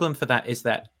one problem for that is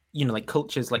that, you know, like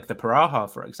cultures like the Piraha,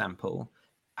 for example,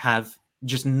 have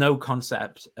just no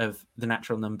concept of the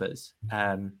natural numbers.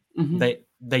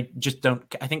 They just don't.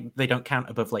 I think they don't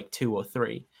count above like 2 or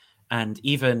 3, and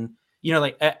even, you know,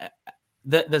 like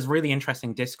there's really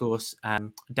interesting discourse.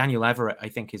 Daniel Everett, I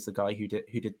think, is the guy who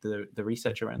did the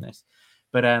research around this,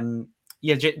 but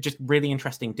just really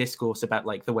interesting discourse about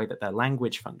like the way that their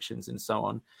language functions and so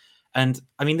on. And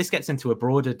I mean, this gets into a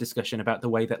broader discussion about the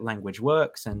way that language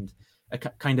works and a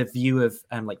kind of view of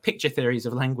like picture theories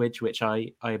of language, which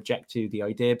I object to. The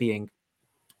idea being,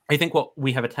 I think what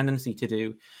we have a tendency to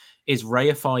do is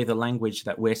reify the language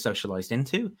that we're socialized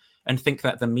into and think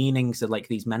that the meanings are like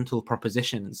these mental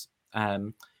propositions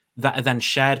that are then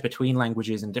shared between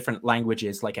languages, and different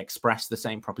languages like express the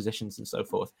same propositions and so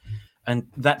forth. And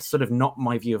that's sort of not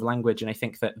my view of language. And I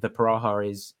think that the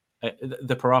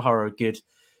Piraha are a good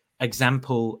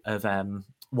example of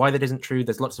why that isn't true.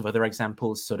 There's lots of other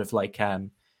examples, sort of like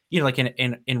you know, like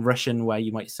in Russian, where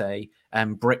you might say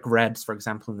brick reds, for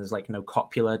example, and there's like no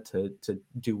copula to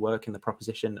do work in the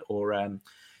proposition, or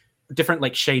different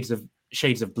like shades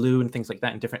of blue and things like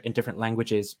that in different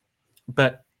languages.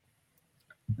 But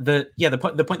the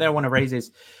point that I want to raise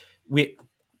is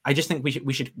I just think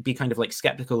we should be kind of like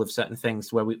skeptical of certain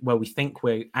things where we think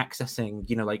we're accessing,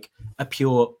 you know, like a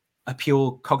pure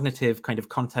cognitive kind of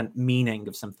content meaning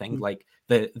of something, like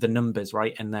the numbers,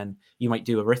 right? And then you might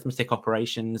do arithmetic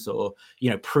operations, or, you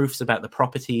know, proofs about the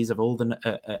properties of all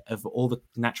the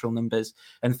natural numbers,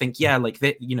 and think, yeah, like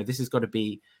you know, this has got to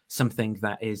be something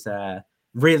that is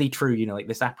really true, you know, like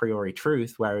this a priori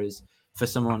truth. Whereas for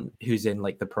someone who's in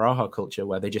like the Praha culture,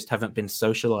 where they just haven't been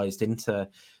socialized into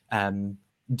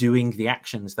doing the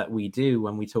actions that we do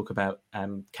when we talk about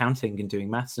counting and doing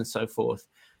maths and so forth,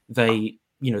 they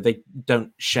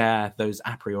don't share those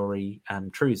a priori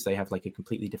truths. They have like a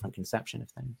completely different conception of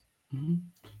things. Mm-hmm.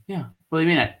 Yeah. Well, I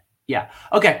mean, yeah.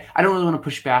 Okay. I don't really want to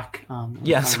push back.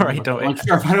 Sorry. Don't. And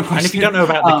if you don't know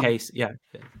about the case, yeah.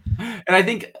 And I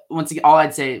think once again, all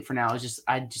I'd say for now is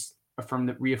I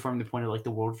reaffirm the point of like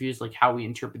the worldviews, like how we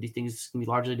interpret these things can be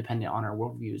largely dependent on our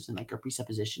worldviews and like our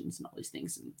presuppositions and all these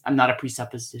things. And I'm not a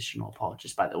presuppositional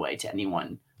apologist, by the way, to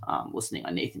anyone listening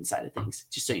on Nathan's side of things,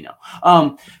 just so you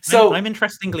know. So I'm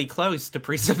interestingly close to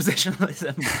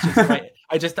presuppositionalism, which is right.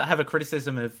 I just have a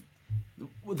criticism of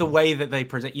the way that they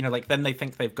present, like then they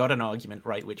think they've got an argument,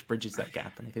 right, which bridges that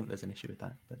gap. And I think there's an issue with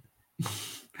that. But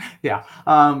yeah.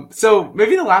 So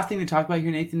maybe the last thing to talk about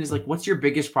here, Nathan, is like, what's your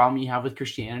biggest problem you have with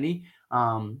Christianity?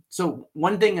 So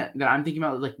one thing that I'm thinking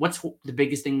about, like, what's the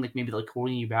biggest thing, like maybe like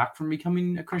holding you back from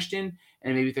becoming a Christian?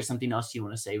 And maybe if there's something else you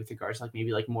want to say with regards to like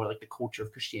maybe like more like the culture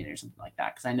of Christianity or something like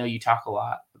that. Cause I know you talk a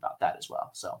lot about that as well.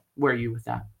 So where are you with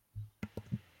that?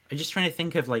 I'm just trying to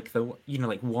think of like the,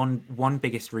 like one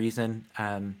biggest reason.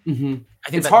 I think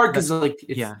it's hard because like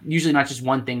it's usually not just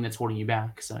one thing that's holding you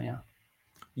back. So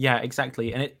yeah,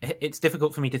 exactly. And it's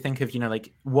difficult for me to think of,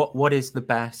 like what is the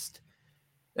best,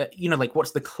 like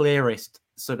what's the clearest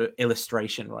sort of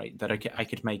illustration, right, that I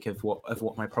could make of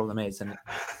what my problem is. And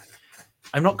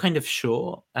I'm not kind of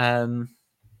sure. I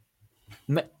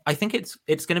think it's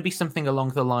going to be something along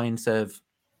the lines of,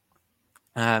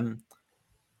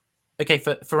 okay,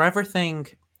 for everything,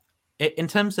 in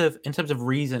terms of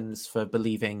reasons for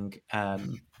believing that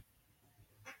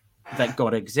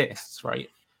God exists, right?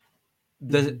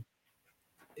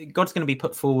 God's going to be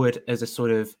put forward as a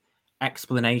sort of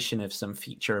explanation of some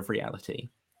feature of reality,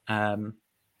 and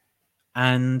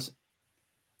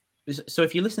so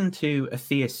if you listen to a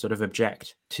theist sort of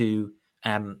object to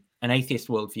an atheist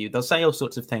worldview, they'll say all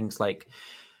sorts of things like,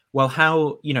 well,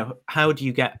 how do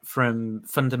you get from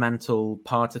fundamental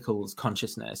particles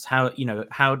consciousness?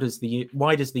 Why does the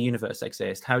universe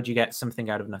exist? How do you get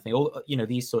something out of nothing? All,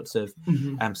 these sorts of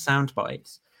sound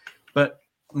bites. But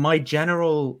my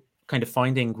general kind of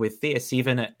finding with theists,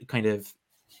 even at kind of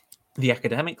the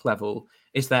academic level,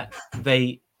 is that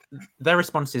their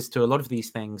responses to a lot of these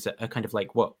things are kind of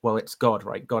like, well, it's God,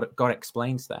 right? God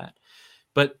explains that.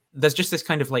 But there's just this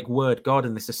kind of like word God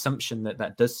and this assumption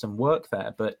that does some work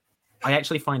there. But I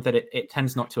actually find that it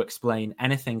tends not to explain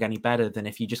anything any better than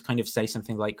if you just kind of say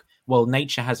something like, well,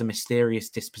 nature has a mysterious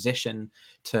disposition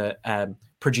to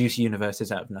produce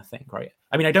universes out of nothing, right?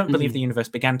 I mean, I don't believe the universe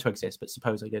began to exist, but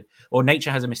suppose I did. Or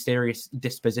nature has a mysterious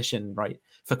disposition, right,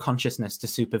 for consciousness to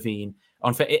supervene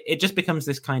on. It just becomes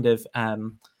this kind of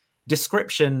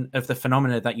description of the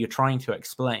phenomena that you're trying to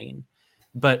explain,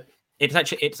 but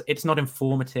it's not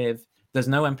informative. There's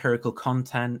no empirical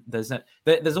content. There's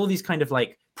all these kind of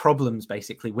like problems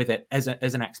basically with it as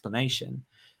an explanation,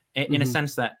 in a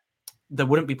sense that there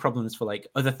wouldn't be problems for like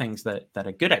other things that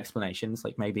are good explanations,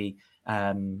 like maybe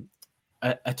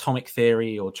atomic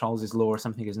theory or Charles's law or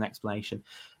something as an explanation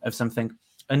of something.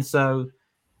 And so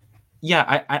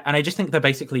yeah, I just think they're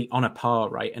basically on a par,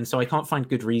 right? And so I can't find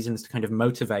good reasons to kind of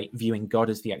motivate viewing God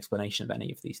as the explanation of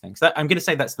any of these things. I'm going to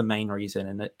say that's the main reason,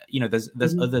 and that,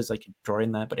 there's others I could draw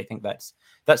in there, but I think that's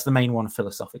the main one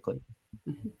philosophically.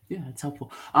 Yeah, it's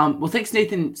helpful. Well, thanks,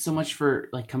 Nathan, so much for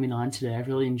like coming on today. I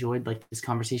really enjoyed like this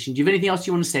conversation. Do you have anything else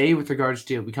you want to say with regards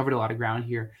to? We covered a lot of ground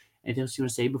here. Anything else you want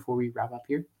to say before we wrap up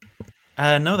here?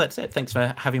 No, that's it. Thanks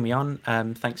for having me on.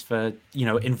 Thanks for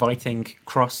inviting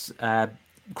cross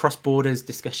borders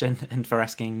discussion and for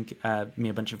asking me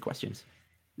a bunch of questions.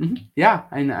 Yeah,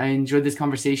 and I enjoyed this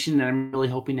conversation, and I'm really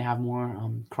hoping to have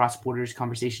more cross borders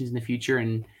conversations in the future.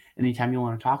 And anytime you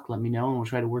want to talk, let me know, and we'll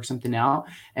try to work something out.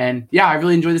 And yeah, I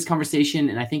really enjoyed this conversation,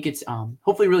 and I think it's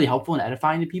hopefully really helpful and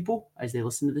edifying to people as they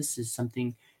listen to this. Is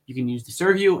something you can use to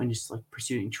serve you and just like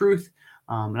pursuing truth.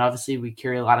 And obviously we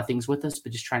carry a lot of things with us,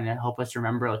 but just trying to help us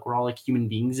remember, like, we're all like human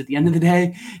beings at the end of the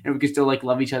day, and we can still like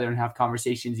love each other and have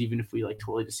conversations, even if we like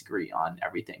totally disagree on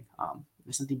everything.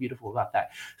 There's something beautiful about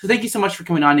that. So thank you so much for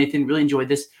coming on, Nathan. Really enjoyed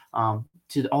this.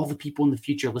 To all the people in the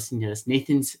future listening to this,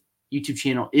 Nathan's YouTube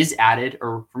channel is added,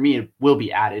 or for me, it will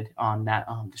be added on that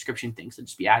description thing. So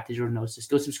just be at Digital Gnosis.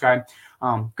 Go subscribe.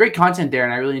 Great content there,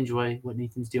 and I really enjoy what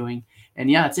Nathan's doing. And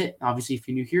yeah, that's it. Obviously, if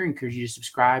you're new here, I encourage you to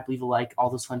subscribe, leave a like, all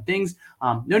those fun things.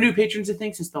 No new patrons, I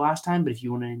think, since the last time. But if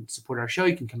you want to support our show,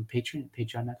 you can come to Patreon at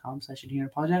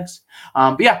patreon.com/AdrianApologetics.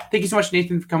 But yeah, thank you so much,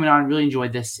 Nathan, for coming on. Really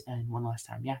enjoyed this. And one last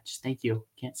time, yeah, just thank you.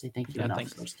 Can't say thank you enough.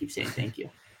 So I'll just keep saying thank you.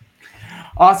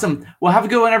 Awesome. Well, have a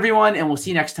good one, everyone, and we'll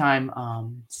see you next time.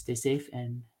 Stay safe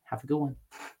and have a good one.